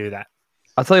encourage him to do that.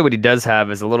 I'll tell you what he does have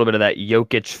is a little bit of that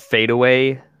Jokic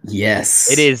fadeaway.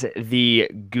 Yes. It is the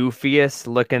goofiest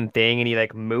looking thing, and he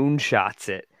like moonshots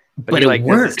it. But it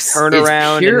works. Turn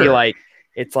around, and he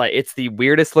it's the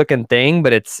weirdest looking thing,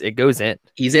 but it goes in.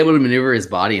 He's able to maneuver his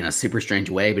body in a super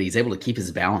strange way, but he's able to keep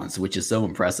his balance, which is so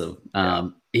impressive.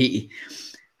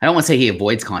 I don't want to say he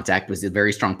avoids contact, but he's a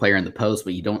very strong player in the post,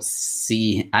 but you don't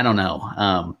see, I don't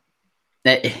know.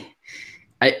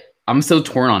 I'm so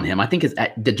torn on him. I think it's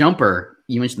the jumper.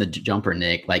 You mentioned the jumper,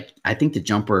 Nick. Like, I think the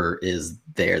jumper is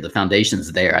there. The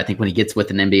foundation's there. I think when he gets with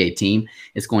an NBA team,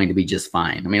 it's going to be just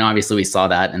fine. I mean, obviously we saw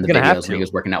that in the videos when he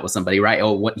was working out with somebody, right?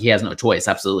 He has no choice.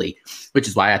 Absolutely. Which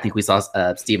is why I think we saw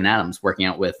Steven Adams working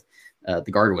out with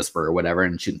the guard whisperer or whatever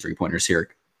and shooting 3-pointers here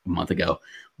a month ago.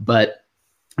 But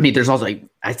I mean, there's also, like,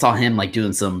 I saw him like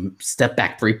doing some step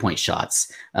back 3-point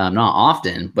shots. Not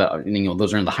often, but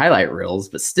those are in the highlight reels,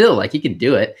 but still, like, he can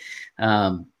do it.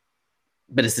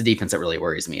 But it's the defense that really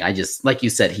worries me. I just, like you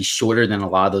said, he's shorter than a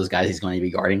lot of those guys he's going to be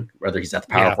guarding, whether he's at the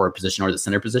power forward position or the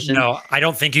center position. No, I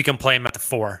don't think you can play him at the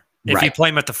 4. If you play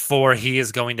him at the 4, he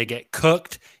is going to get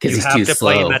cooked. You have to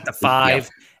play him at the 5,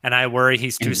 and I worry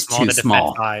he's too small to defend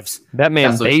 5s. That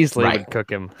man Baisley would cook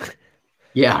him.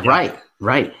 Yeah,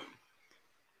 right.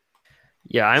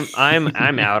 Yeah,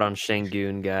 I'm out on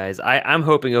Şengün, guys. I'm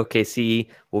hoping OKC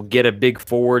will get a big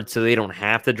forward so they don't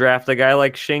have to draft a guy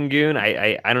like Şengün.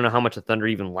 I don't know how much the Thunder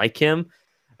even like him,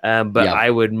 but I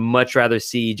would much rather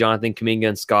see Jonathan Kuminga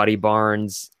and Scotty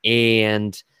Barnes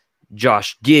and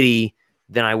Josh Giddey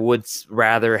than I would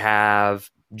rather have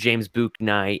James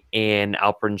Bouknight and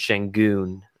Alperen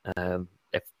Şengün.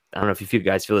 I don't know if you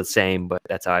guys feel the same, but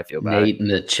that's how I feel about it. Nate in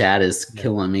the chat is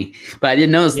killing me. But I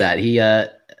didn't notice that.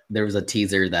 There was a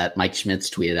teaser that Mike Schmitz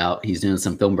tweeted out. He's doing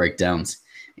some film breakdowns.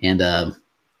 And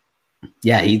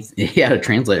he had a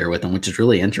translator with him, which is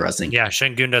really interesting. Yeah,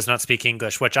 Şengün does not speak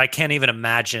English, which I can't even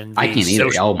imagine. I can't either.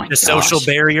 Oh my gosh. The social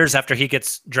barriers after he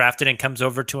gets drafted and comes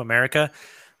over to America.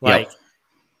 Like,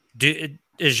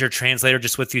 is your translator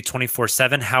just with you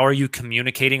 24/7? How are you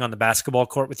communicating on the basketball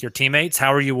court with your teammates?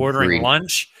 How are you ordering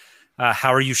lunch?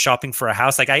 How are you shopping for a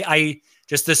house? Like, I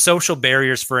just the social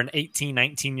barriers for an 18,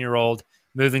 19-year-old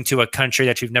moving to a country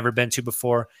that you've never been to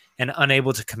before and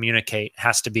unable to communicate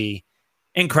has to be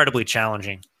incredibly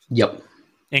challenging. Yep.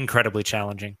 Incredibly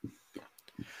challenging.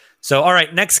 So, all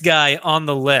right, next guy on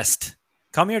the list.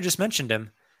 Kamiar just mentioned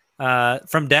him.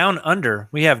 From down under,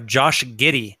 we have Josh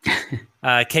Giddey.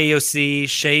 KOC,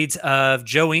 shades of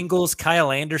Joe Ingles,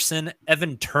 Kyle Anderson,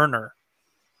 Evan Turner.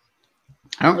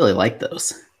 I don't really like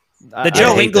those. The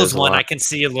Joe Ingles one, I can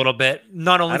see a little bit,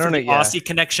 not only from the Aussie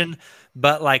connection,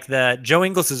 but like the Joe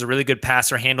Ingles is a really good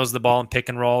passer, handles the ball in pick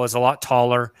and roll, is a lot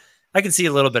taller. I can see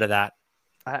a little bit of that.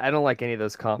 I don't like any of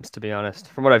those comps, to be honest,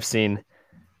 from what I've seen.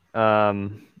 I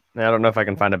don't know if I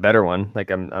can find a better one. Like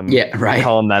I'm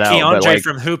calling that out. Keandre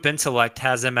from Hoop Intellect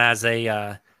has him as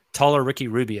a taller Ricky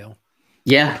Rubio.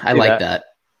 Yeah, I like that.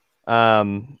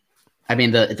 I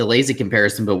mean, the lazy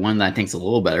comparison, but one that I think is a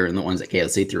little better, and the ones that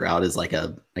KOC threw out is like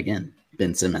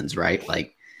Ben Simmons, right?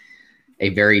 Like a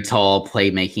very tall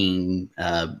playmaking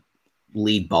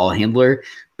lead ball handler,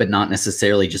 but not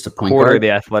necessarily just a point guard.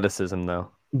 The athleticism, though.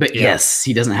 But yes,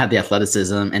 he doesn't have the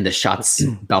athleticism, and the shot's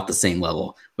about the same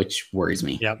level, which worries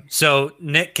me. Yeah. So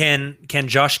Nick, can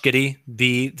Josh Giddey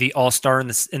be the all-star in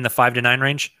the 5 to 9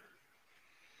 range?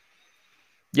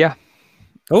 Yeah.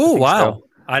 Oh wow! So.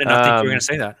 I did not think you were going to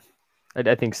say that.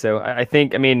 I think so. I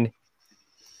mean,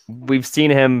 we've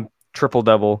seen him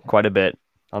triple-double quite a bit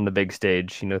on the big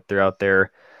stage, throughout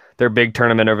their big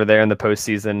tournament over there in the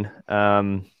postseason.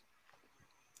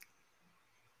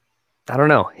 I don't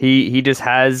know. He just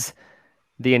has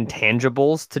the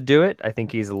intangibles to do it. I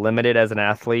think he's limited as an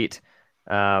athlete.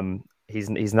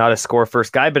 He's not a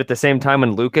score-first guy, but at the same time,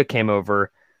 when Luka came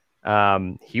over,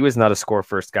 he was not a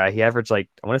score-first guy. He averaged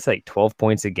 12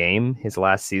 points a game his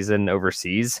last season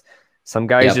overseas. Some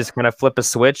guys just kind of flip a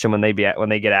switch, and when they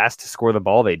get asked to score the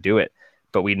ball, they do it.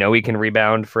 But we know he can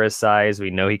rebound for his size.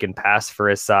 We know he can pass for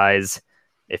his size.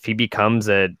 If he becomes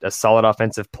a solid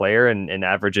offensive player and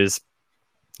averages,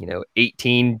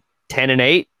 18, 10, and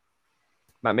 8,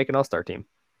 might make an all-star team.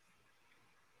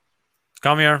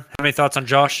 Kamiar, have any thoughts on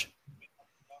Josh?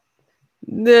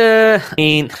 I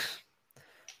mean,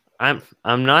 I'm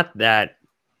not that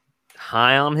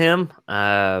high on him.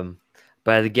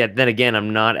 But again,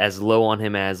 I'm not as low on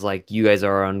him as like you guys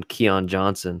are on Keon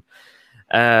Johnson.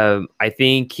 I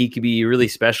think he could be really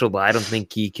special, but I don't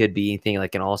think he could be anything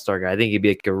like an all-star guy. I think he'd be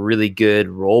like a really good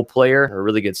role player, or a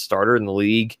really good starter in the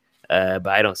league. But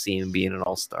I don't see him being an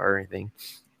all-star or anything.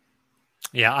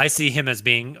 Yeah, I see him as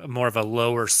being more of a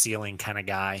lower ceiling kind of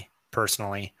guy,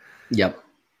 personally. Yep.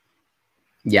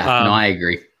 Yeah, no, I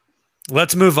agree.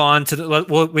 Let's move on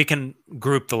to we can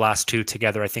group the last two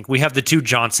together. I think we have the two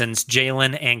Johnsons,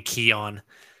 Jalen and Keon.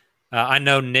 I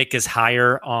know Nick is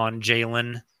higher on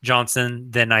Jalen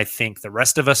Johnson than I think the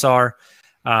rest of us are.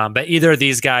 But either of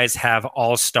these guys have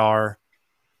all-star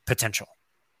potential.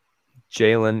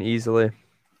 Jalen easily.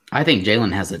 I think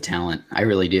Jalen has the talent. I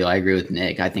really do. I agree with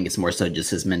Nick. I think it's more so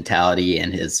just his mentality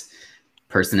and his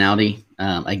personality.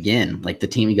 Again, like the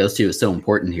team he goes to is so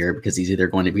important here because he's either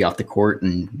going to be off the court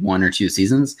in 1 or 2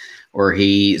 seasons, or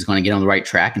he is going to get on the right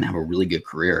track and have a really good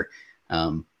career.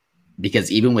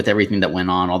 Because even with everything that went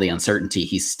on, all the uncertainty,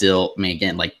 he's still, I mean,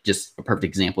 again, like just a perfect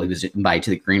example, he was invited to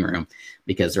the green room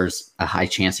because there's a high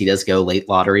chance he does go late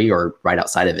lottery or right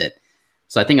outside of it.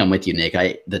 So I think I'm with you, Nick.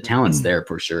 The talent's there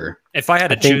for sure. If I had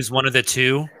to choose one of the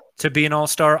two to be an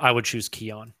all-star, I would choose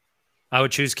Keon. I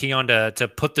would choose Keon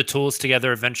to put the tools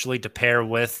together eventually to pair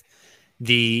with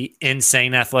the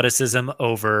insane athleticism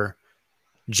over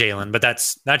Jalen. But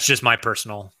that's just my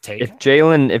personal take. If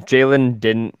Jalen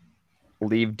didn't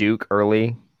leave Duke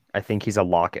early, I think he's a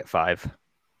lock at 5.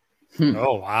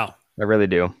 Oh, wow. I really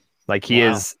do. Like he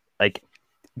is like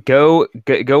go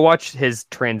watch his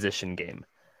transition game.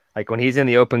 Like when he's in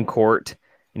the open court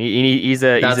and he's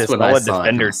a solid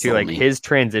defender too. Like his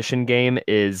transition game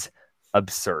is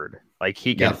absurd. Like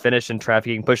he can finish in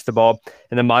traffic, he can push the ball.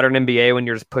 In the modern NBA, when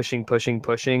you're just pushing,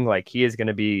 like he is going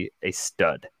to be a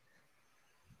stud.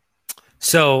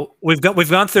 So we've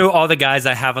gone through all the guys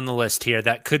I have on the list here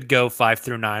that could go 5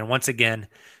 through 9. Once again,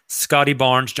 Scotty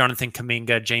Barnes, Jonathan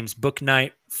Kuminga, James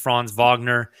Bouknight, Franz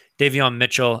Wagner, Davion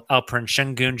Mitchell, Alperen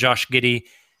Sengun, Josh Giddey,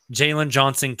 Jalen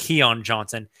Johnson, Keon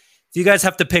Johnson. If you guys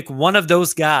have to pick one of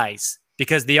those guys,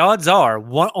 because the odds are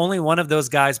only one of those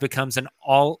guys becomes an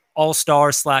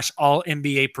all-star / all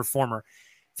NBA performer.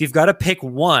 If you've got to pick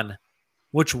one,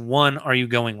 which one are you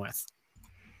going with?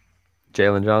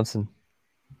 Jalen Johnson.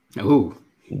 Ooh.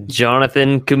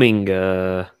 Jonathan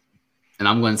Kuminga. And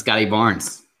I'm going Scotty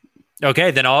Barnes.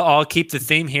 Okay, then I'll keep the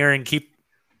theme here and keep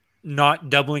not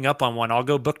doubling up on one. I'll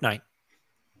go Bouknight.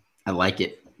 I like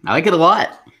it. I like it a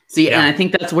lot. See, and I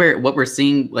think that's what we're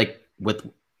seeing, like with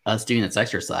us doing this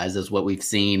exercise, is what we've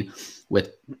seen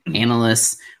with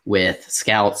analysts, with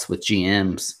scouts, with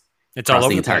GMs. It's all over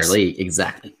the entire league.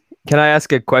 Exactly. Can I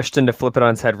ask a question to flip it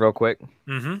on its head real quick?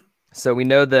 Mm-hmm. So we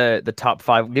know the top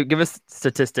 5. Give us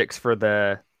statistics for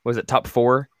top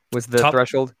 4 was the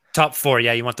threshold? Top 4,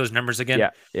 yeah. You want those numbers again?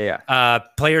 Yeah.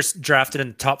 Players drafted in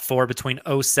the top 4 between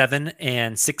 07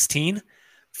 and 16.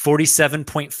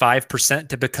 47.5%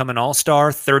 to become an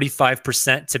all-star,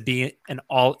 35% to be an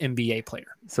all-NBA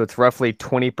player. So it's roughly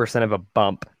 20% of a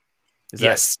bump.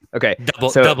 Yes. Okay.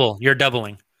 Double. You're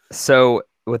doubling. So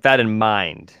with that in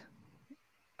mind,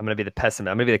 I'm going to be the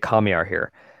pessimist. I'm going to be the Kamiar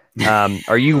here.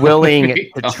 Are you willing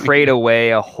to trade away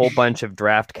a whole bunch of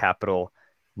draft capital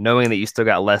knowing that you still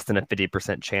got less than a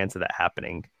 50% chance of that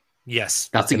happening? Yes.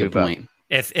 That's a good point.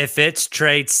 If it's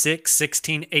trade 6,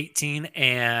 16, 18,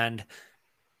 and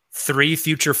 3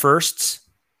 future firsts,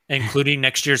 including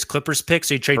next year's Clippers pick,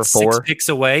 so you trade 6 picks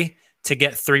away to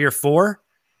get 3 or 4,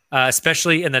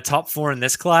 especially in the top 4 in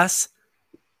this class,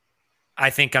 I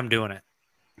think I'm doing it.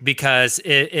 Because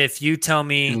if you tell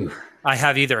me I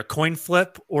have either a coin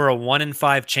flip or a 1 in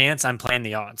 5 chance, I'm playing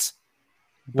the odds.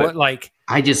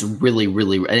 I just really,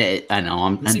 I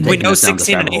know. We know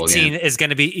 16 and 18 is going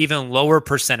to be even lower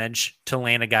percentage to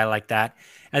land a guy like that.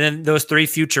 And then those 3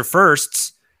 future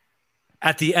firsts,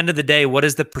 at the end of the day, what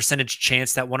is the percentage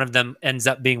chance that one of them ends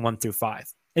up being 1 through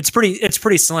 5? It's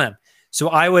pretty slim. So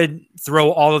I would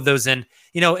throw all of those in.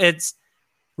 It's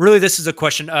really, this is a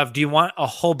question of, do you want a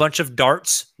whole bunch of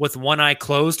darts with one eye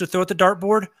closed to throw at the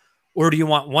dartboard? Or do you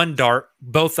want one dart,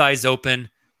 both eyes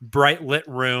open, bright lit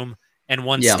room, and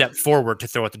one step forward to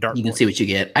throw at the dartboard? You can see what you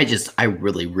get. I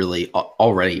really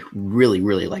already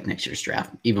really like next year's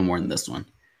draft, even more than this one.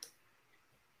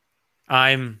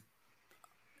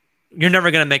 You're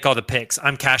never going to make all the picks.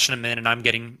 I'm cashing them in, and I'm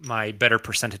getting my better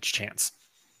percentage chance.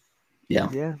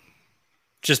 Yeah.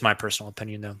 Just my personal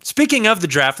opinion, though. Speaking of the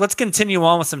draft, let's continue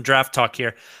on with some draft talk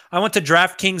here. I went to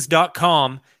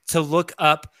DraftKings.com to look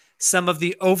up some of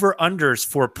the over-unders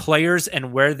for players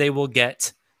and where they will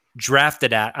get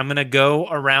drafted at. I'm going to go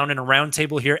around in a round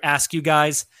table here, ask you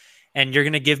guys, and you're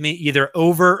going to give me either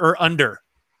over or under.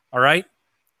 All right?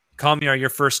 Kamiar, you're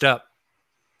first up.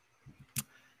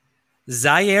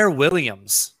 Zaire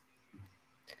Williams.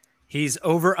 He's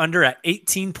over under at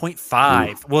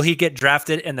 18.5. Will he get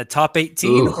drafted in the top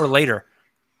 18 or later?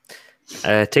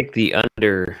 Take the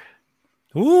under.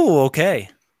 Ooh, okay.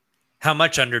 How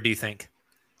much under do you think?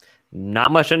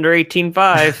 Not much under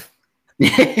 18.5.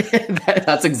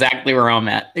 That's exactly where I'm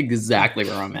at.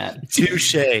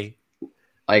 Touche.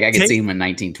 Like I could see him in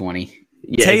 1920.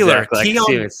 Yeah, Taylor, exactly.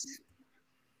 Keon,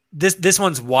 this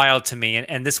one's wild to me,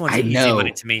 and this one's easy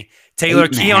money to me. Taylor,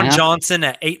 8.5? Keon Johnson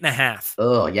at 8.5.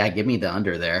 Oh yeah, give me the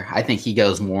under there. I think he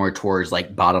goes more towards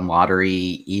like bottom lottery,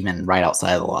 even right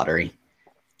outside of the lottery.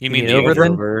 You mean the over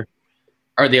then?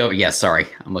 Or the over? Yeah, sorry,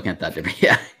 I'm looking at that different.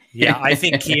 Yeah, Yeah, I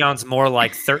think Keon's more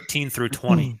like 13 through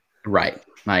 20. Right,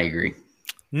 I agree.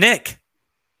 Nick,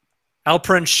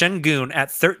 Alperen Şengün at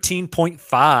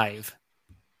 13.5.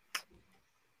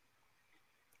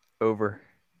 Over.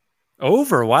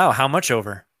 Over. Wow, how much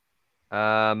over?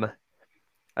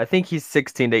 I think he's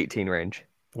 16 to 18 range.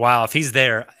 Wow, if he's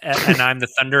there and I'm the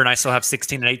Thunder and I still have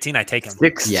 16 and 18, I take him.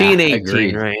 16, Yeah, 18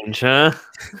 agreed. range, huh?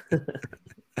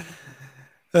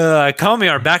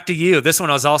 Kamiar, back to you. This one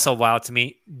was also wild to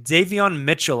me. Davion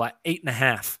Mitchell at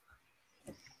 8.5.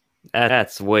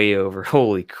 That's way over.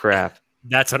 Holy crap.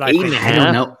 That's what I Eight think. and a I half?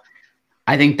 don't know.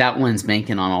 I think that one's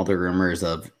banking on all the rumors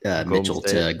of Mitchell to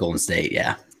State. Golden State.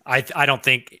 Yeah, I don't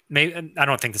think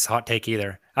this is a hot take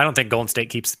either. I don't think Golden State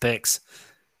keeps the picks.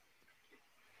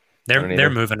 don't They're either.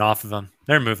 moving off of him.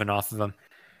 They're moving off of him.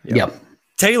 Yep.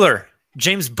 Taylor,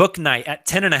 James Bouknight at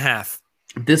 10.5.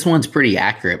 This one's pretty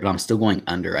accurate, but I'm still going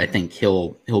under. I think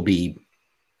he'll be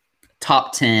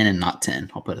top 10 and not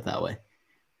 10. I'll put it that way.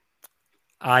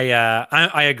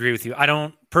 I agree with you. I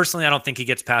don't think he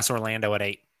gets past Orlando at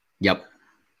 8. Yep.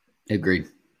 Agreed.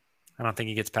 I don't think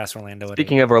he gets past Orlando at 8.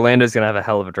 Speaking of, Orlando's going to have a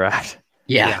hell of a draft.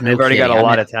 Yeah. They've already got a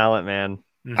lot of talent, man.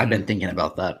 I've been thinking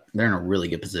about that. They're in a really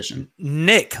good position.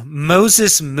 Nick,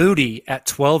 Moses Moody at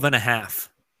 12.5.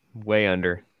 Way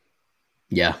under.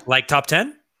 Yeah. Like top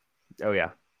 10? Oh, yeah.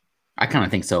 I kind of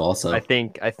think so also. I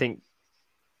think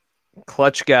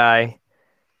clutch guy.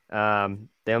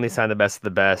 They only signed the best of the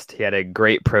best. He had a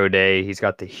great pro day. He's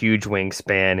got the huge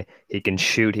wingspan. He can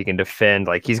shoot. He can defend.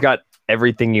 Like, he's got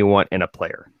everything you want in a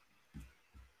player.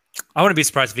 I wouldn't be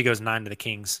surprised if he goes 9 to the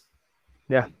Kings.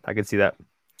 Yeah, I could see that.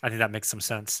 I think that makes some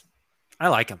sense. I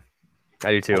like him.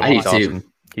 I do too. I do He's too.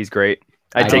 awesome. He's great.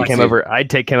 I'd I take like him too. over. I'd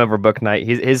take him over Bouknight.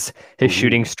 His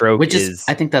shooting stroke Which is,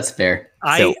 I think that's fair.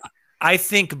 I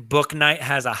think Bouknight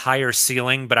has a higher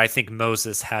ceiling, but I think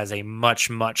Moses has a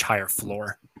much, much higher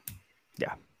floor.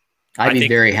 I'd I be think-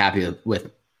 very happy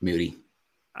with Moody.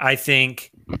 I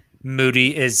think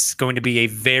Moody is going to be a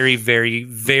very, very,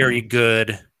 very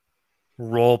good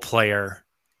role player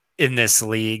in this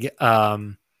league.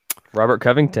 Robert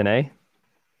Covington, eh?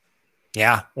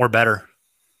 Yeah, or better.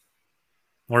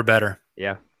 Or better.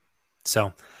 Yeah.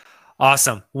 So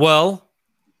awesome. Well,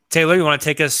 Taylor, you want to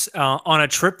take us on a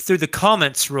trip through the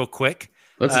comments real quick?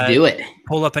 Let's do it.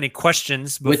 Pull up any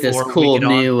questions before With this we cool get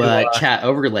on new to, chat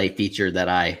overlay feature that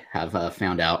I have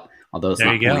found out, although it's There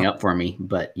not you go. pulling up for me,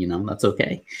 but that's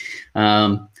okay.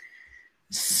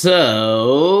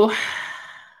 So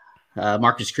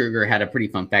Marcus Kruger had a pretty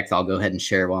fun fact I'll go ahead and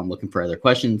share while I'm looking for other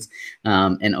questions.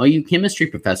 An OU chemistry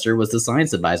professor was the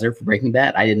science advisor for Breaking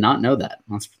Bad. I did not know that.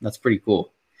 That's pretty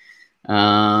cool.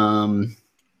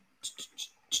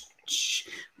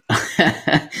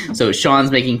 So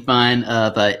Sean's making fun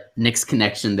of Nick's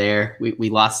connection there. We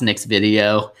lost Nick's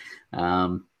video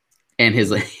and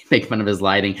his making fun of his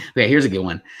lighting. Okay, here's a good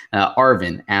one.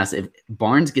 Arvin asks, if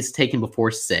Barnes gets taken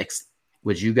before 6,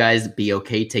 would you guys be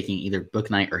okay taking either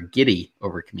Bouknight or Giddey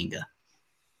over Kuminga?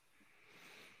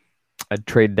 I'd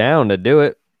trade down to do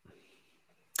it.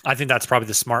 I think that's probably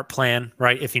the smart plan,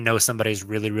 right? If you know somebody's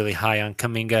really, really high on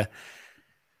Kuminga.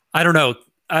 I don't know.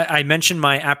 I mentioned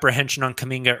my apprehension on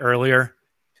Kuminga earlier.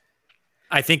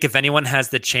 I think if anyone has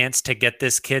the chance to get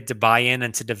this kid to buy in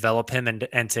and to develop him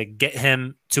and to get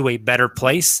him to a better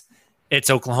place, it's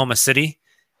Oklahoma City.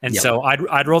 And Yep. so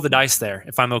I'd roll the dice there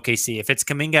if I'm OKC. If it's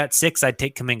Kuminga at 6, I'd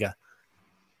take Kuminga.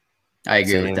 I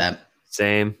agree Same. with that.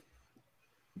 Same.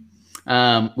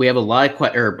 We have a lot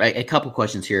of a couple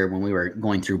questions here when we were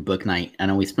going through Bouknight. I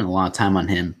know we spent a lot of time on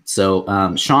him. So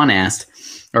Sean asked,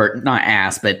 or not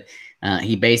asked, but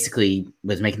he basically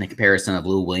was making a comparison of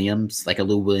Lou Williams, like a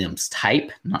Lou Williams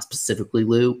type, not specifically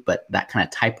Lou, but that kind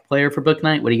of type of player for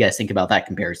Bouknight. What do you guys think about that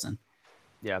comparison?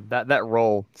 Yeah, that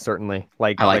role certainly.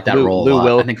 I like that Lou, role a Lou lot.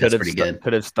 Will I think that's pretty good.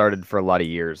 could have started for a lot of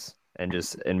years and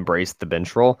just embraced the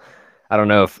bench role. I don't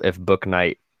know if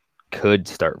Bouknight could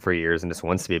start for years and just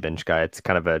wants to be a bench guy. It's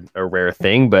kind of a rare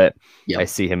thing, but Yep. I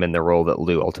see him in the role that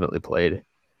Lou ultimately played.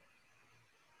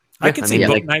 I could see yeah,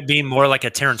 Bouknight being more like a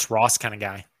Terrence Ross kind of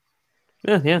guy.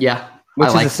 Yeah. Yeah. Which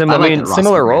is a similar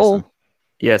similar role.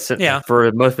 Yes, Yeah.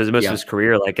 for most of Yeah. his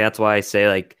career, like that's why I say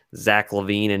like Zach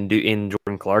LaVine and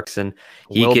Jordan Clarkson.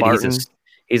 Will Barton.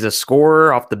 He's a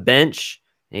scorer off the bench,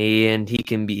 and he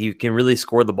can really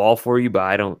score the ball for you. But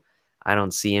I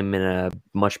don't see him in a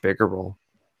much bigger role.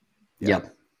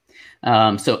 Yep.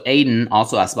 So Aiden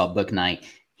also asked about Bouknight.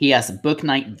 He asked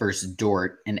Bouknight versus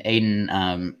Dort. And Aiden,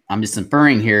 I'm just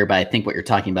inferring here, but I think what you're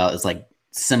talking about is like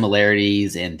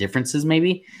similarities and differences,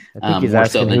 maybe. I think he's more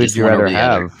so asking than who would just you one over rather the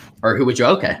other. have. Or who would you?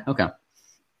 Okay.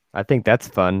 I think that's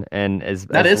fun. And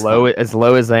That as is low fun. as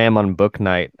low as I am on Book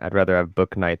Night, I'd rather have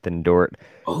Book Night than Dort.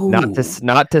 Oh,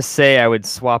 Not to say I would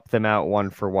swap them out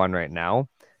 1-for-1 right now,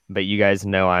 but you guys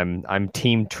know I'm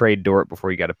team trade Dort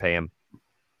before you got to pay him.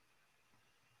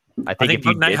 I think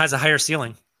Book Night has a higher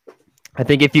ceiling. I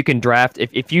think if you can draft,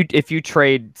 if you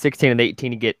trade 16 and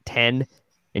 18 to get 10,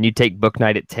 and you take Book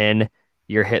Night at 10,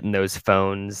 you're hitting those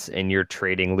phones and you're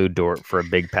trading Lou Dort for a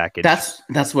big package.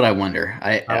 That's what I wonder.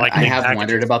 I have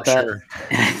wondered about that. Sure.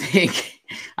 I think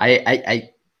I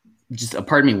just a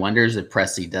part of me wonders if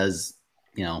Presti does,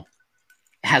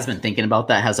 has been thinking about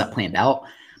that, has that planned out.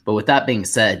 But with that being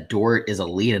said, Dort is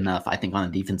elite enough, I think, on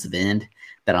the defensive end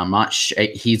that I'm not sure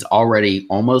he's already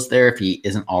almost there if he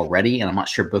isn't already. And I'm not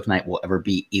sure Book Night will ever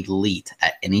be elite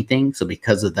at anything. So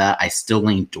because of that, I still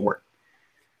lean Dort.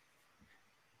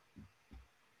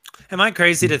 Am I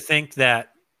crazy to think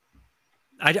that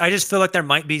I just feel like there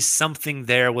might be something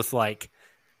there with like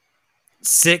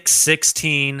 6,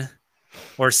 16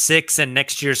 or 6 and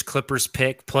next year's Clippers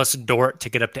pick plus Dort to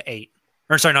get up to 8.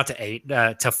 Or sorry, not to 8,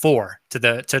 to 4 to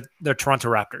the Toronto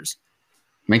Raptors.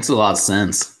 Makes a lot of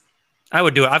sense. I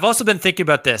would do it. I've also been thinking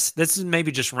about this. This is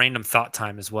maybe just random thought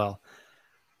time as well.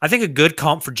 I think a good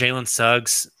comp for Jalen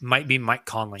Suggs might be Mike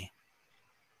Conley.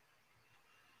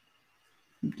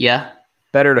 Yeah.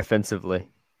 Better defensively.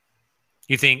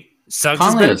 You think Suggs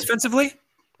is better defensively?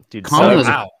 Dude,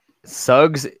 wow.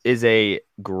 Suggs is a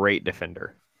great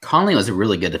defender. Conley was a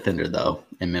really good defender, though,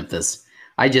 in Memphis.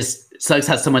 Suggs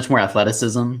has so much more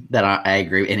athleticism that I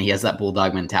agree. And he has that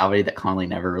bulldog mentality that Conley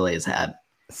never really has had.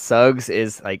 Suggs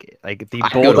is like the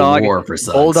bulldog. Go to war for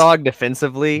Suggs. Bulldog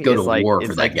defensively go is to like war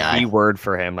for that guy. The word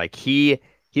for him. Like he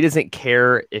doesn't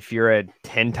care if you're a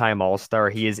 10-time All-Star.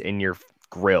 He is in your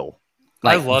grill.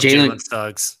 Like I love Jalen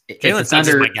Suggs. Jalen Suggs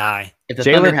is my guy. If the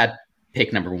Thunder had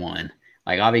pick number 1,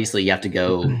 like obviously you have to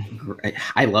go.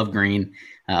 I love Green.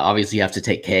 Obviously you have to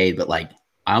take Cade, but like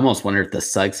I almost wonder if the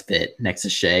Suggs fit next to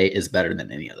Shea is better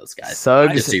than any of those guys.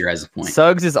 Suggs, just to your guys' point.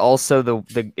 Suggs is also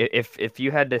the if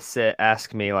you had to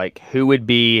ask me like who would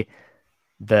be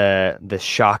the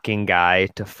shocking guy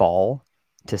to fall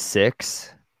to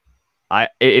 6,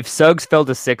 if Suggs fell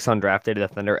to 6 on draft day to the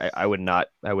Thunder, I would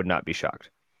not be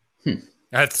shocked.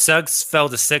 If Suggs fell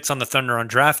to 6 on the Thunder on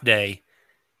draft day,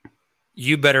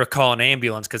 you better call an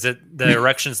ambulance because the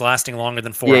erection's lasting longer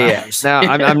than 4 hours. Now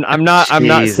I'm not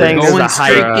saying there's a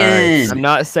high. I'm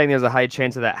not saying there's a high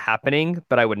chance of that happening,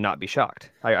 but I would not be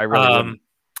shocked. I really wouldn't.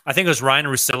 I think it was Ryan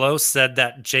Russillo said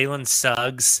that Jalen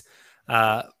Suggs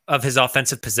of his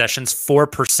offensive possessions,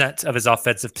 4% of his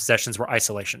offensive possessions were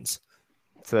isolations.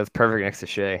 So that's perfect next to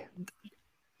Shea.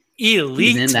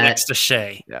 Elite next to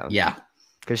Shea. Yeah.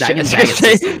 Because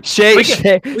Shea was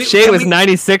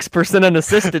 96%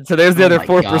 unassisted, so there's the other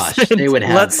 4%. They would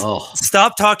have. Let's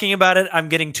stop talking about it. I'm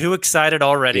getting too excited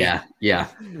already. Yeah.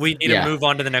 We need to move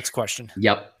on to the next question.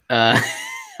 Yep.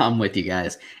 I'm with you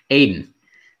guys. Aiden.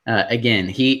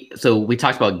 Again, so we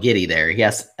talked about Giddey there. He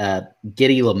has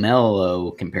Giddey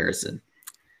LaMelo comparison.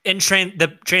 In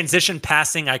the transition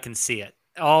passing, I can see it.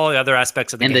 All the other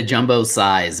aspects of the game. And the jumbo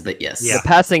size, but yes. The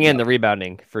passing and the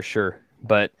rebounding, for sure.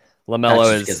 But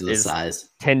LaMelo is size.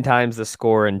 10 times the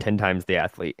score and 10 times the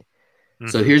athlete. Mm-hmm.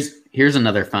 So here's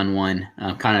another fun one,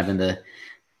 kind of in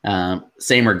the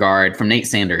same regard from Nate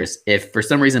Sanders. If for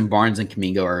some reason Barnes and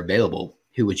Kuminga are available,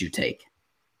 who would you take?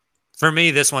 For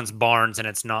me, this one's Barnes, and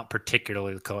it's not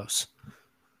particularly close.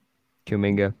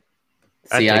 Kuminga.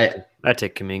 See, I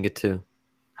take Kuminga too.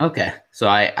 Okay, so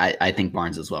I think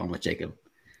Barnes as well. I'm with Jacob.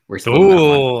 We're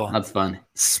that's fun.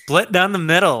 Split down the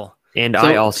middle. And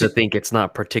I also think it's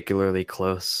not particularly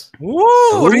close.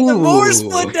 We're even more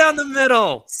split down the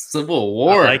middle. Civil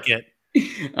War. I like it.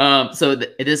 So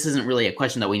this isn't really a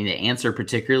question that we need to answer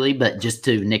particularly, but just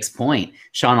to Nick's point,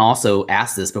 Sean also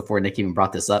asked this before Nick even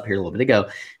brought this up here a little bit ago.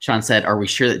 Sean said, are we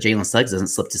sure that Jalen Suggs doesn't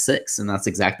slip to 6? And that's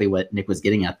exactly what Nick was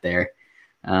getting at there.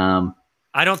 I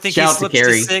don't think he slips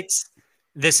to 6.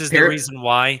 This is the reason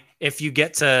why. If you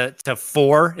get to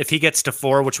 4, if he gets to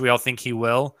 4, which we all think he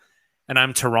will, and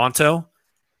I'm Toronto,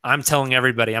 I'm telling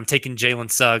everybody I'm taking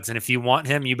Jalen Suggs. And if you want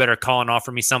him, you better call and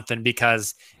offer me something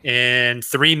because in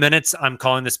 3 minutes, I'm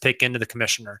calling this pick into the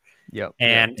commissioner. Yep.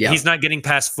 And he's not getting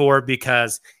past 4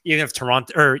 because even if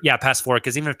past 4,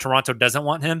 because even if Toronto doesn't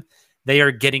want him, they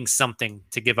are getting something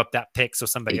to give up that pick so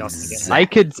somebody else can get him.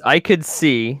 I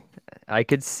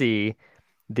could see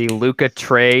the Luka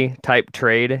Trey type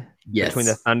trade between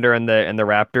the Thunder and the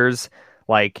Raptors.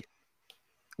 Like,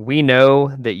 we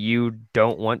know that you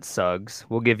don't want Suggs.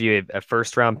 We'll give you a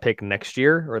first round pick next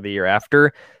year or the year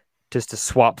after just to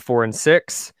swap 4 and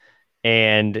 6.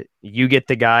 And you get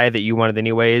the guy that you wanted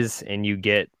anyways, and you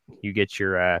get you get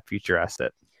your future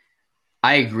asset.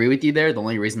 I agree with you there. The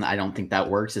only reason I don't think that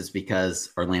works is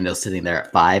because Orlando's sitting there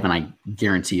at 5, and I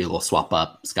guarantee you they'll swap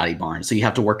up Scotty Barnes. So you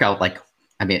have to work out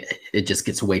it just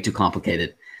gets way too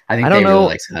complicated. I think they really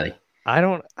like Scotty. I've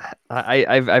heard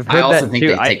that I also think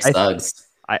too. they take Suggs.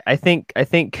 I think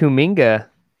Kuminga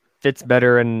fits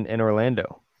better in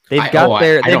Orlando. They've got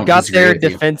their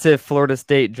defensive Florida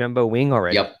State jumbo wing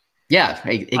already. Yep. Yeah.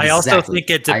 Exactly. I also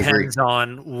think it depends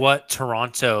on what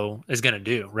Toronto is going to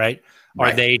do, right?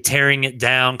 Are they tearing it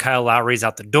down? Kyle Lowry's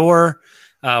out the door.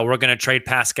 We're going to trade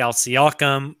Pascal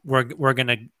Siakam. We're going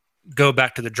to go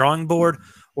back to the drawing board.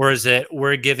 Or is it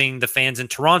we're giving the fans in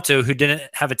Toronto who didn't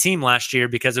have a team last year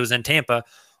because it was in Tampa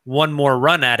one more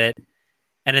run at it?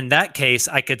 And in that case,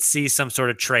 I could see some sort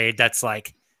of trade that's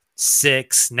like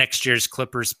 6 next year's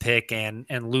Clippers pick and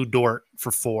Lou Dort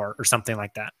for 4 or something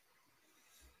like that.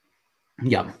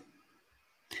 Yeah.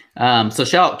 So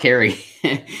shout out Kerry.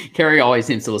 Kerry always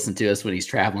seems to listen to us when he's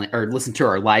traveling, or listen to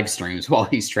our live streams while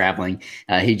he's traveling.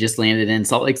 He just landed in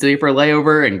Salt Lake City for a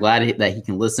layover, and glad that he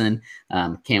can listen.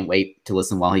 Can't wait to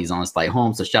listen while he's on his flight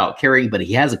home. So shout out Kerry, but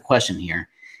he has a question here.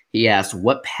 He asked,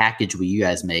 what package will you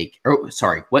guys make?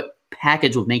 What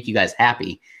package would make you guys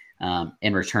happy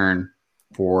in return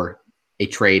for a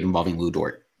trade involving Lou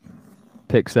Dort?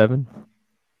 Pick 7.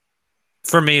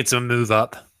 For me, it's a move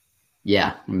up.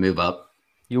 Yeah, move up.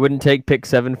 You wouldn't take pick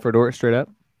 7 for Dort straight up?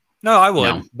 No, I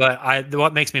would. No. But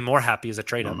what makes me more happy is a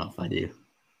trade up. I don't know if I do.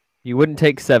 You wouldn't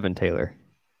take 7, Taylor?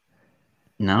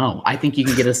 No, I think you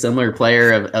can get a similar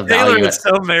player of Taylor value. is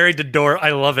so married to Dort.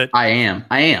 I love it. I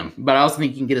am. But I also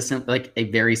think you can get a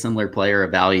very similar player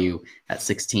of value at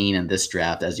 16 in this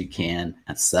draft as you can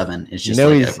at 7. It's just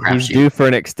he's due for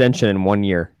an extension in 1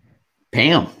 year.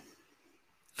 Damn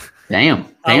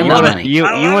that money. You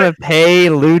want to pay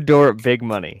Lou Dort big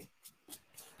money.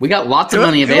 We got lots of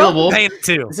money available.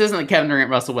 Too. This isn't the Kevin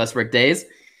Durant, Russell Westbrook days.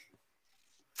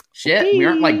 Shit, we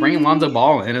aren't bringing Lonzo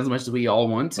Ball in as much as we all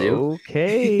want to.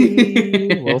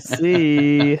 Okay, we'll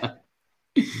see.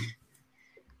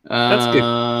 That's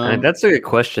good. That's a good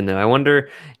question, though. I wonder.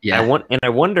 Yeah. I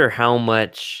wonder how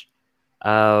much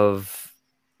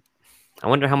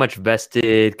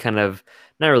vested kind of,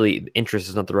 not really interest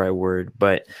is not the right word,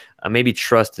 but maybe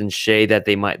trust in Shea that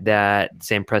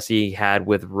Sam Presti had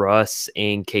with Russ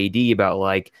and KD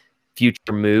about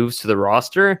future moves to the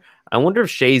roster. I wonder if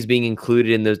Shea's being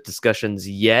included in those discussions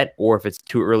yet, or if it's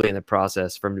too early in the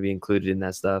process for him to be included in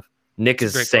that stuff. Nick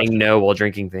is saying no while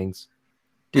drinking things.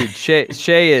 Dude,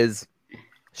 Shea's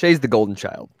the golden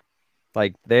child.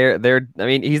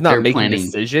 He's not making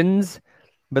decisions,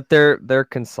 but they're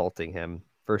consulting him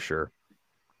for sure.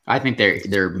 I think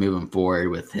they're moving forward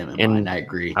with him in mind. I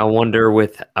agree. I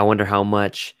wonder how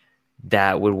much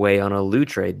that would weigh on a Lou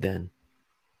trade then.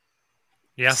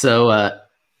 Yeah. So,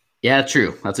 yeah,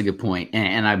 true. That's a good point.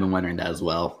 And I've been wondering that as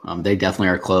well. They definitely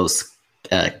are close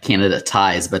candidate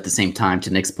ties, but at the same time,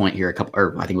 to Nick's point here,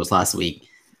 I think it was last week,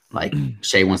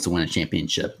 Shea wants to win a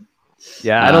championship.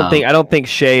 Yeah, I don't think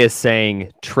Shea is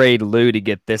saying trade Lou to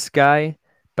get this guy.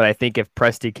 But I think if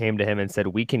Presti came to him and said,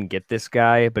 we can get this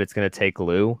guy, but it's going to take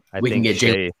Lou. We can get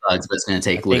Jalen Suggs, but it's going to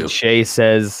take Lou. I think Shea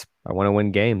says, I want to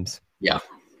win games. Yeah.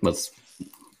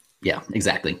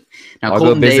 Exactly. Now, I'll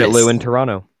Colton go visit Davis, Lou in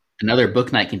Toronto. Another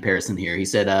Book Night comparison here. He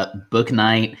said, Book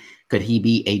Night, could he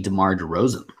be a DeMar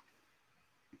DeRozan?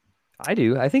 I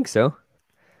do. I think so.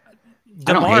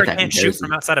 DeMar can't shoot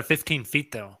from outside of 15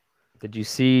 feet, though. Did you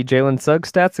see Jalen Suggs'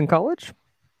 stats in college?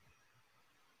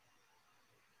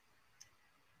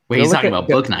 Wait, he's talking about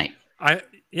Book Night. We're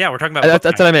talking about.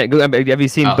 That's what I meant. Have you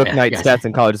seen Book Night stats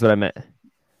in college? Is what I meant.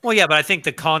 Well, yeah, but I think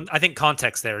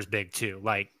context there is big too.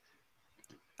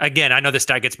 Again, I know this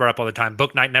stat gets brought up all the time.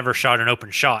 Book Night never shot an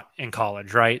open shot in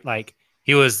college, right?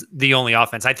 He was the only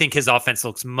offense. I think his offense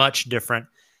looks much different,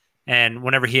 and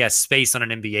whenever he has space on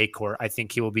an NBA court, I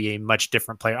think he will be a much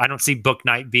different player. I don't see Book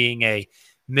Night being a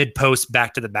mid-post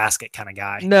back to the basket kind of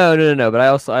guy. No. But I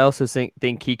also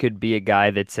think he could be a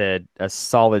guy that's a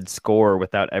solid scorer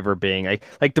without ever being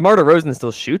like DeMar DeRozan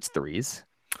still shoots threes.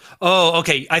 Oh,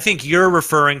 okay. I think you're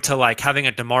referring to having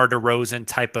a DeMar DeRozan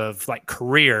type of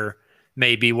career,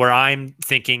 maybe, where I'm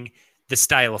thinking the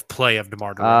style of play of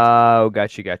DeMar DeRozan. Oh,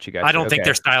 got you. I don't think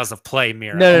their styles of play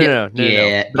mirror. No.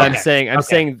 Yeah. But I'm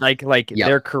saying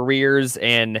their careers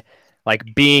and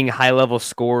being high-level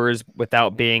scorers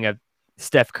without being a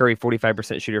Steph Curry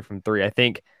 45% shooter from 3. I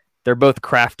think they're both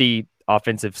crafty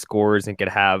offensive scorers and could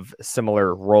have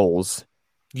similar roles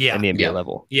Yeah. in the NBA Yeah.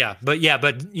 level.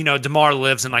 But DeMar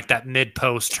lives in like that mid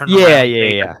post turn.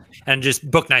 Yeah. And just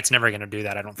Book Knight's never going to do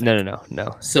that. I don't think.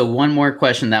 No. So one more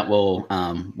question that we'll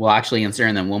actually answer,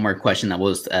 and then one more question that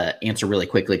we'll answer really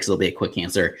quickly because it'll be a quick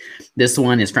answer. This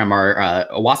one is from our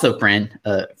Owasso friend,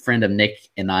 friend of Nick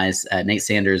and I's, Nate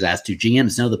Sanders, asked, do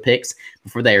GMs know the picks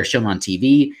before they are shown on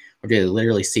TV, or do they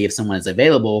literally see if someone is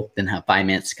available, then have 5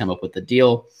 minutes to come up with a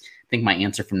deal? I think my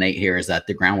answer from Nate here is that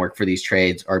the groundwork for these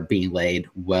trades are being laid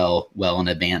well in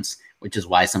advance, which is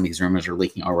why some of these rumors are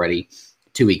leaking already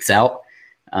 2 weeks out.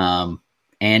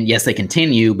 And yes, they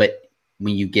continue, but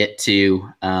when you get to,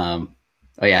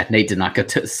 Nate did not go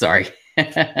to, sorry.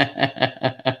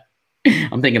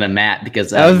 I'm thinking of Matt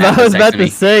because I was about to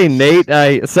say, Nate.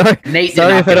 Sorry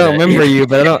if I don't remember you,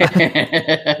 but I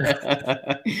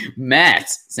don't. Matt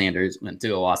Sanders went to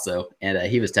Owasso, and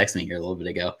he was texting me here a little bit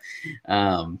ago.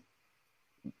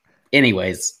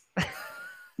 Anyways,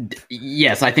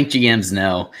 yes, I think GMs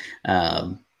know.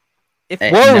 If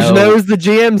Woj knows, the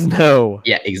GMs know.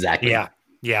 Yeah, exactly. Yeah.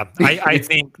 I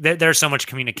think that there's so much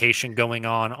communication going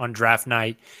on draft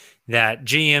night that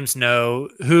GMs know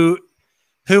who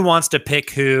wants to pick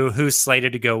who's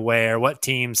slated to go where, what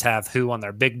teams have who on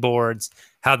their big boards,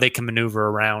 how they can maneuver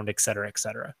around, et cetera, et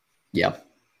cetera. Yeah.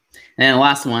 And the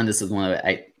last one, this is one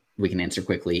we can answer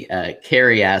quickly.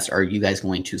 Carrie asked, are you guys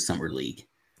going to Summer League?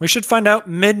 We should find out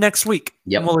mid next week.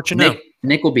 Yep. And we'll let you know.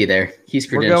 Nick will be there. He's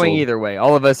credentialed. We're going either way.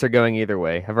 All of us are going either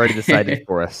way. I've already decided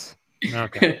for us.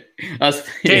 Okay.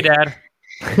 Okay, Dad.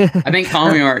 I think,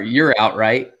 Colin, you're out,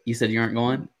 right? You said you aren't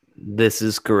going? This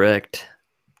is correct.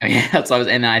 Yeah, that's what I was,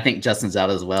 and I think Justin's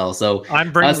out as well. So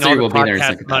I'm bringing all the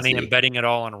podcast money and betting it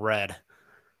all on red.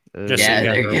 Just so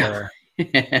there you go.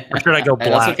 Or should I go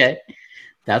black?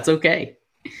 That's okay.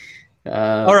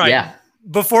 All right. Yeah.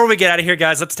 Before we get out of here,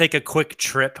 guys, let's take a quick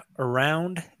trip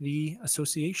around the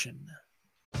association.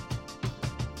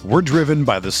 We're driven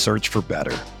by the search for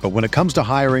better. But when it comes to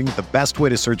hiring, the best way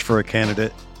to search for a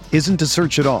candidate isn't to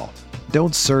search at all.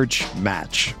 Don't search,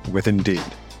 match with Indeed.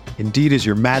 Indeed is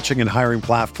your matching and hiring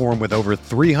platform with over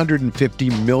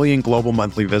 350 million global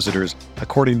monthly visitors,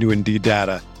 according to Indeed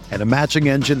data, and a matching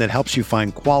engine that helps you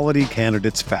find quality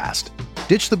candidates fast.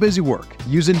 Ditch the busy work.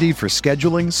 Use Indeed for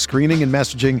scheduling, screening, and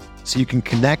messaging so you can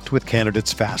connect with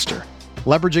candidates faster.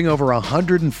 Leveraging over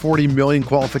 140 million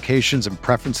qualifications and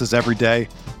preferences every day,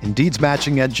 Indeed's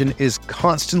matching engine is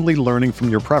constantly learning from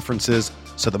your preferences,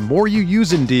 so the more you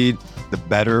use Indeed, the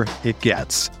better it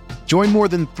gets. Join more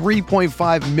than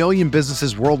 3.5 million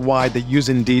businesses worldwide that use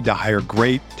Indeed to hire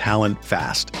great talent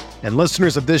fast. And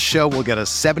listeners of this show will get a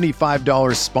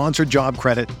 $75 sponsored job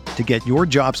credit to get your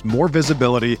jobs more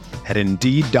visibility at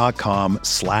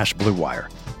Indeed.com/Blue Wire.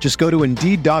 Just go to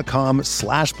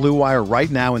Indeed.com/Blue Wire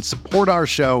right now and support our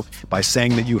show by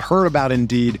saying that you heard about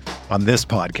Indeed on this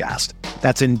podcast.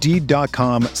 That's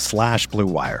Indeed.com/Blue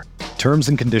Wire. Terms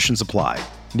and conditions apply.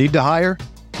 Need to hire?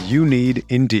 You need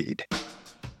Indeed.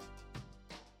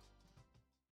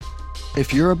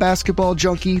 If you're a basketball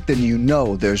junkie, then you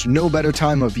know there's no better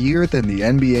time of year than the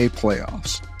NBA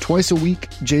playoffs. Twice a week,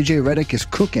 JJ Redick is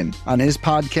cooking on his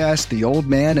podcast, The Old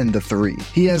Man and the Three.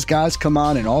 He has guys come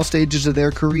on in all stages of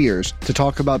their careers to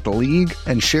talk about the league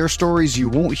and share stories you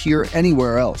won't hear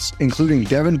anywhere else, including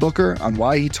Devin Booker on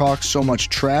why he talks so much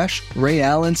trash, Ray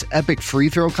Allen's epic free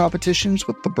throw competitions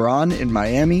with LeBron in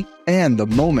Miami, and the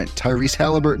moment Tyrese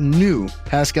Halliburton knew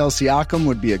Pascal Siakam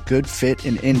would be a good fit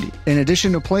in Indy. In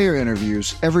addition to player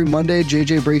interviews, every Monday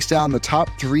JJ breaks down the top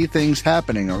 3 things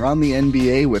happening around the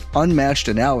NBA with unmatched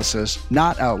analysis,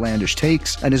 not outlandish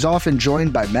takes, and is often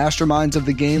joined by masterminds of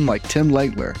the game like Tim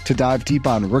Legler to dive deep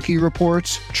on rookie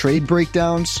reports, trade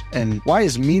breakdowns, and why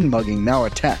is mean mugging now a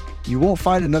tech? You won't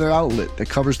find another outlet that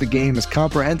covers the game as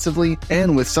comprehensively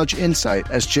and with such insight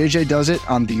as JJ does it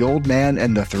on The Old Man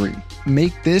and the Three.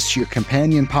 Make this your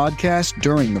companion podcast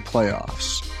during the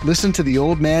playoffs. Listen to The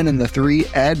Old Man and the Three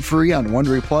ad-free on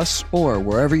Wondery Plus or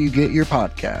wherever you get your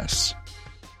podcasts.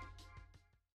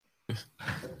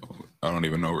 I don't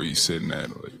even know where you're sitting at.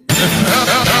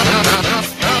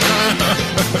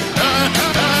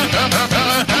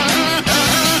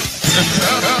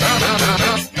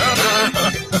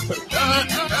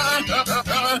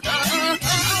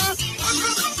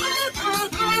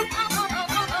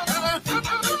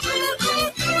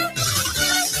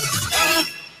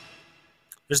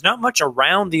 There's not much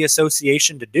around the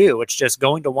association to do. It's just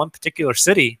going to one particular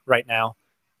city right now.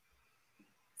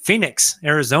 Phoenix,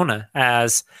 Arizona,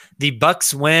 as the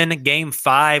Bucks win Game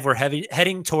 5. We're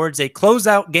heading towards a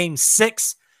closeout Game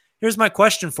 6. Here's my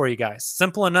question for you guys.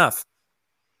 Simple enough.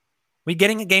 We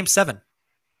getting a Game 7?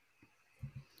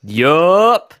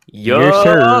 Yup. Yes,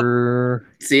 sir.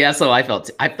 See, that's how I felt.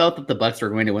 I felt that the Bucks were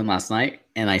going to win last night,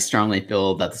 and I strongly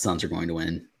feel that the Suns are going to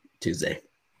win Tuesday.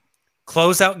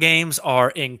 Closeout games are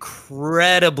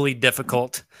incredibly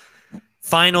difficult.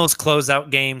 Finals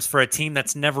closeout games for a team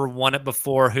that's never won it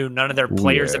before, who none of their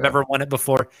players have ever won it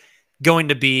before, going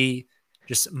to be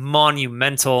just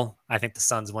monumental. I think the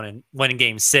Suns win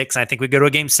game 6. I think we go to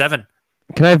a game 7.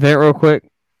 Can I vent real quick?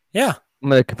 Yeah. I'm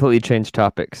going to completely change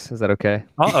topics. Is that okay?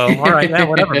 Uh-oh. All right. Yeah,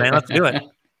 whatever, man. Let's do it.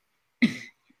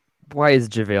 Why is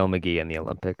JaVale McGee in the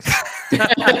Olympics?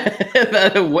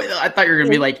 I thought you were going to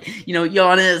be like,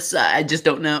 Giannis, I just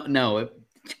don't know. No.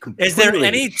 Is there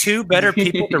any two better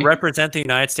people to represent the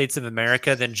United States of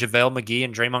America than JaVale McGee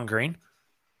and Draymond Green?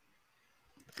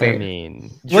 I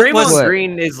mean, Draymond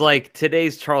Green is like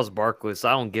today's Charles Barkley, so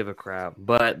I don't give a crap.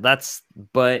 But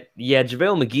yeah,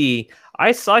 JaVale McGee.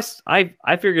 I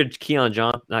figured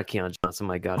not Keon Johnson.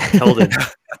 My God,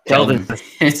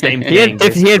 Keldon. Same thing. He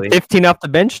had 15 off the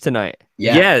bench tonight.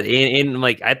 Yeah, and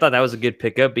like I thought that was a good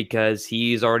pickup because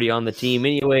he's already on the team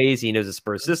anyways. He knows the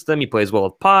Spurs system. He plays well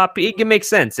with Pop. It can make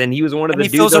sense, and he was one of the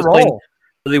dudes that was playing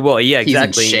really well. Yeah,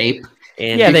 exactly. He's in shape.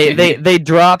 And yeah, they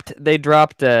dropped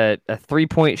a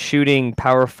 3-point shooting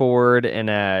power forward and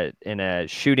a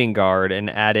shooting guard and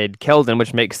added Keldon,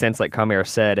 which makes sense, like Kamir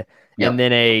said, and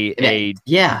then a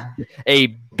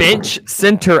bench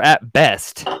center at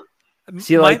best.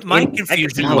 See, like my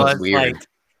confusion was like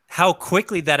how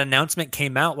quickly that announcement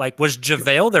came out. Like, was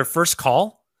JaVale their first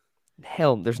call?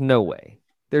 Hell, there's no way.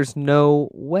 There's no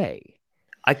way.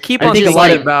 I keep on thinking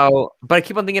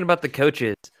about the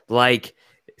coaches, like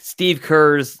Steve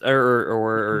Kerr's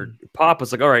or Pop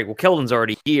was like, all right, well, Keldon's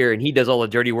already here and he does all the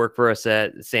dirty work for us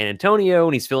at San Antonio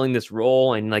and he's filling this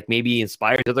role and like maybe he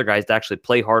inspires other guys to actually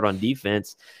play hard on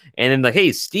defense. And then like,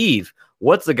 hey, Steve,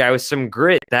 what's the guy with some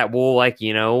grit that will like,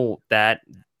 that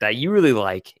you really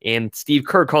like? And Steve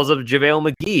Kerr calls up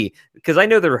JaVale McGee because I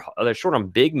know they're short on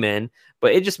big men,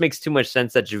 but it just makes too much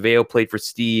sense that JaVale played for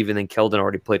Steve and then Keldon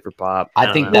already played for Pop.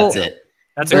 I think that's it.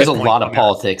 There's a lot of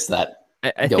politics that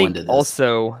I think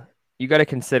also you got to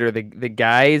consider the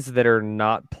guys that are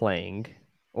not playing.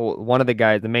 Well, one of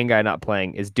the main guy not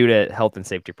playing is due to health and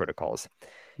safety protocols.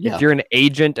 Yeah. If you're an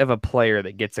agent of a player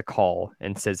that gets a call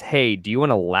and says, hey, do you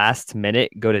want to last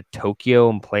minute go to Tokyo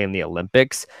and play in the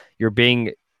Olympics? You're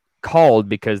being called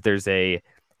because there's a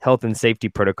health and safety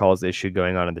protocols issue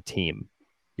going on in the team.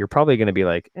 You're probably going to be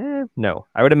like, no.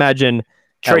 I would imagine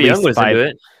Trae Young was into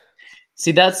it.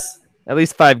 See, that's at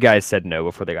least 5 guys said no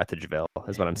before they got to JaVale,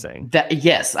 is what I'm saying.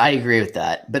 Yes, I agree with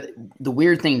that. But the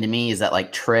weird thing to me is that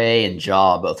like Trae and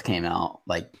Ja both came out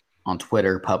like on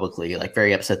Twitter publicly, like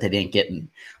very upset they didn't get an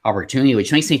opportunity,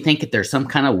 which makes me think that there's some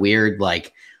kind of weird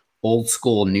like old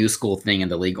school, new school thing in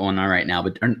the league going on right now,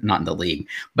 but not in the league,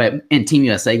 but in Team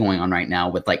USA going on right now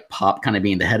with like Pop kind of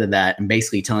being the head of that and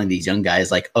basically telling these young guys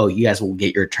like, oh, you guys will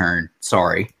get your turn.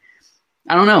 Sorry.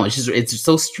 I don't know. It's just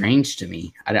so strange to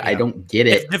me. I don't get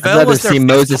it. If JaVale was see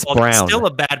Moses Brown. Still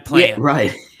a bad plan. Yeah,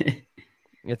 right.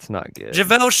 It's not good.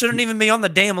 JaVale shouldn't even be on the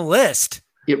damn list.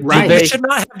 Right. They should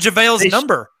not have JaVale's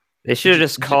number. They should have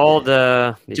just called.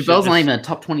 JaVale's not even a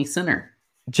top 20 center.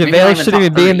 JaVale shouldn't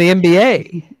even be in the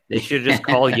NBA. They should have just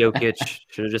called Jokic.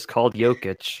 Should have just called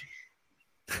Jokic.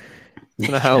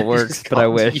 That's not how it works, but I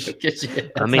wish.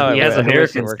 I mean, he has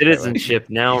American citizenship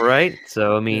now, right?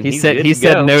 So I mean, he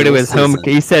said no to his home.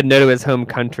 He said no to his home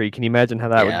country. Can you imagine how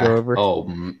that would go over? Oh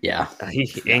yeah,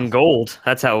 in gold.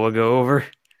 That's how it would go over.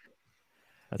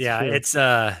 That's true.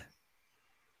 It's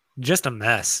just a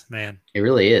mess, man. It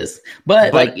really is.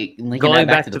 But like going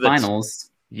back to the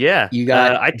finals, yeah, you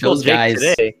got. I told Jake guys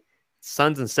today,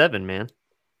 Suns in 7, man.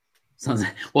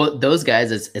 Well, those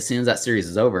guys, as soon as that series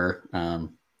is over,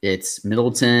 it's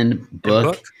Middleton,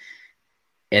 Book,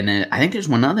 and then I think there's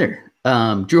one other,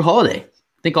 Drew Holiday.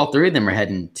 I think all 3 of them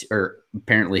are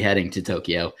apparently heading to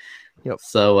Tokyo. Yep.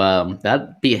 So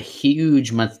that'd be a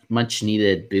huge, much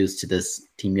needed boost to this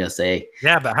Team USA.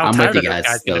 Yeah, but how tired are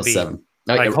guys going to be? 7.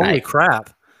 Like, holy crap!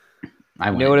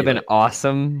 It would have been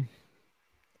awesome.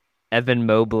 Evan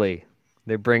Mobley.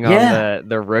 They bring on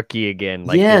the rookie again,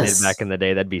 like they did back in the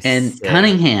day. That'd be and sick.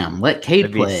 Cunningham, let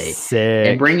Cade play,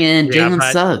 and bring in Jalen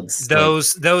Suggs.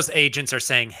 Those agents are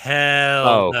saying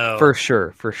hell no, for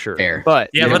sure. Fair. But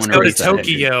let's go to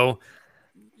Tokyo.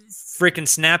 Freaking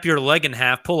snap your leg in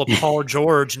half, pull a Paul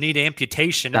George, need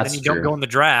amputation, and then you don't go in the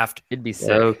draft. It'd be sick.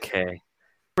 Okay.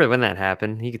 When that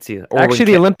happened, you could see that. Actually,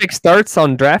 the Olympics starts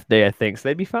on draft day, I think, so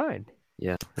they'd be fine.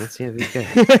 Yeah, let's see if we can.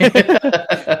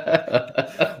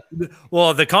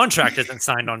 Well, the contract isn't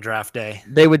signed on draft day.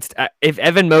 They would, if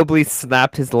Evan Mobley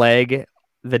snapped his leg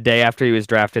the day after he was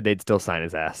drafted, they'd still sign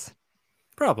his ass.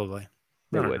 Probably.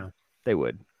 They I don't would. know. They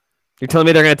would. You're telling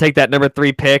me they're going to take that number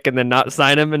 3 pick and then not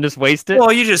sign him and just waste it?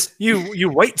 Well, you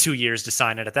wait 2 years to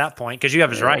sign it at that point because you have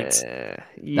his rights.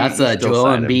 That's Joel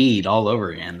Embiid all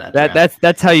over again.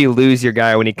 That's how you lose your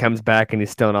guy when he comes back and he's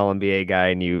still an All-NBA guy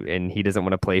and he doesn't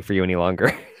want to play for you any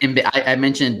longer. And I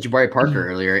mentioned Jabari Parker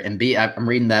earlier, and I'm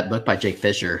reading that book by Jake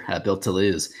Fisher, Built to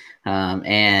Lose,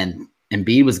 and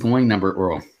Embiid was going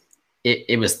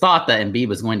it was thought that Embiid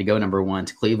was going to go number 1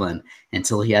 to Cleveland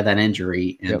until he had that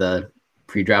injury in the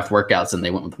pre-draft workouts, and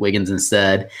they went with Wiggins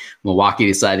instead. Milwaukee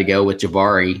decided to go with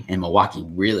Jabari, and Milwaukee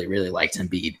really, really liked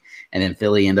Embiid. And then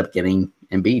Philly ended up getting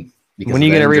Embiid. When are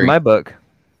you going to read my book?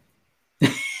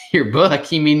 Your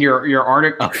book? You mean your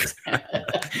article? Oh.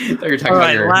 You're talking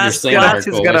about your slam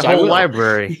article. He's got a whole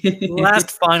library.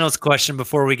 Last finals question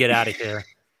before we get out of here.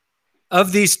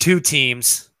 Of these two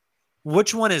teams,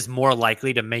 which one is more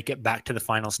likely to make it back to the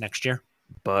finals next year?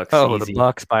 Bucks. Oh, easy. the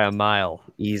Bucks by a mile.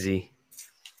 Easy.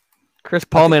 Chris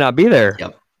Paul may not be there.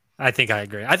 Yep. I think I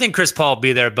agree. I think Chris Paul will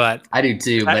be there, but I do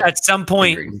too. But at some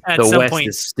point, the West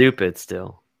is stupid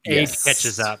still. Age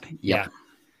catches up. Yep.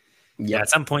 Yeah. At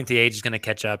some point, the age is going to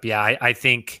catch up. Yeah, I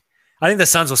think the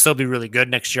Suns will still be really good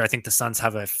next year. I think the Suns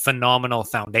have a phenomenal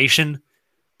foundation,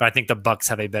 but I think the Bucks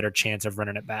have a better chance of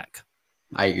running it back.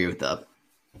 I agree with that.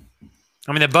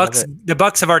 I mean, the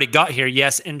Bucks have already got here.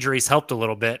 Yes, injuries helped a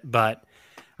little bit, but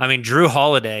I mean, Drew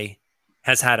Holiday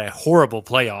has had a horrible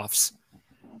playoffs,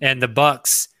 and the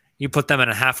Bucks, you put them in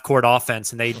a half-court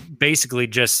offense, and they basically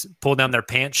just pull down their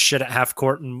pants, shit at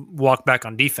half-court, and walk back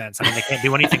on defense. I mean, they can't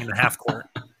do anything in the half-court.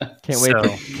 Can't wait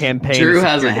to campaign. Drew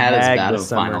hasn't had as bad of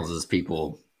finals as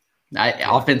people.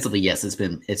 Offensively, yes,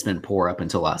 it's been poor up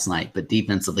until last night, but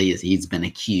defensively, he's been a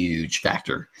huge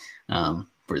factor for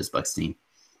this Bucks team.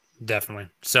 Definitely.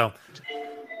 So,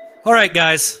 all right,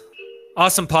 guys.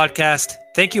 Awesome podcast.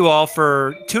 Thank you all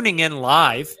for tuning in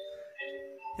live.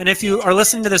 And if you are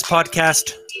listening to this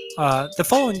podcast the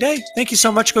following day, thank you so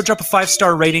much. Go drop a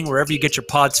 5-star rating wherever you get your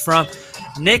pods from.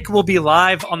 Nick will be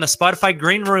live on the Spotify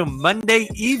Green Room Monday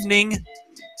evening,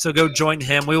 so go join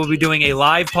him. We will be doing a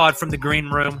live pod from the Green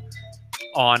Room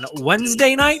on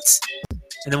Wednesday nights,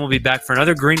 and then we'll be back for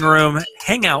another Green Room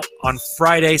hangout on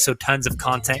Friday, so tons of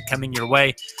content coming your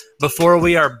way before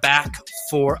we are back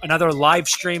for another live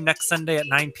stream next Sunday at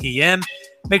 9 p.m.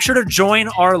 Make sure to join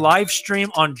our live stream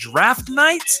on draft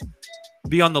night.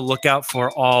 Be on the lookout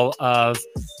for all of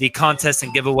the contests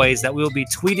and giveaways that we'll be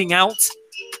tweeting out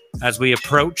as we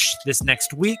approach this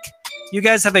next week. You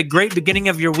guys have a great beginning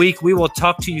of your week. We will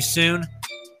talk to you soon.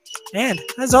 And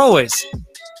as always,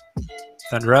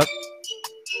 thunder up.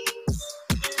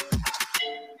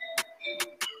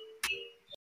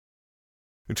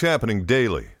 It's happening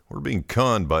daily. We're being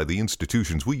conned by the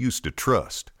institutions we used to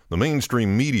trust. The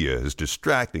mainstream media is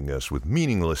distracting us with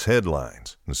meaningless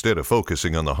headlines instead of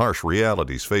focusing on the harsh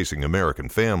realities facing American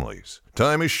families.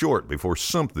 Time is short before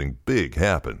something big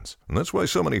happens, and that's why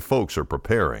so many folks are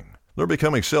preparing. They're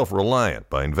becoming self-reliant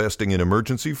by investing in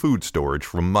emergency food storage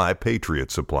from My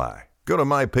Patriot Supply. Go to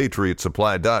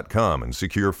MyPatriotSupply.com and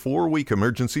secure 4-week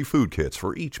emergency food kits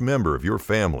for each member of your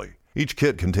family. Each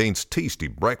kit contains tasty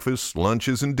breakfasts,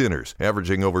 lunches, and dinners,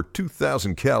 averaging over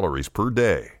 2,000 calories per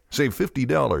day. Save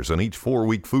 $50 on each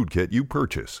 4-week food kit you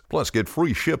purchase. Plus, get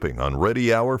free shipping on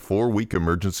Ready Hour 4-week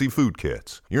emergency food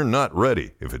kits. You're not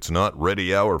ready if it's not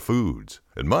Ready Hour Foods.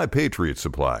 At My Patriot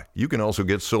Supply, you can also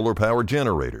get solar power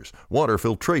generators, water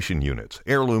filtration units,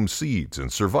 heirloom seeds, and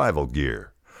survival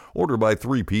gear. Order by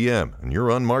 3 p.m. and your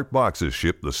unmarked boxes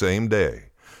ship the same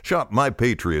day. Shop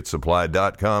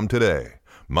MyPatriotSupply.com today.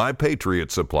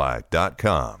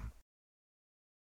 MyPatriotSupply.com.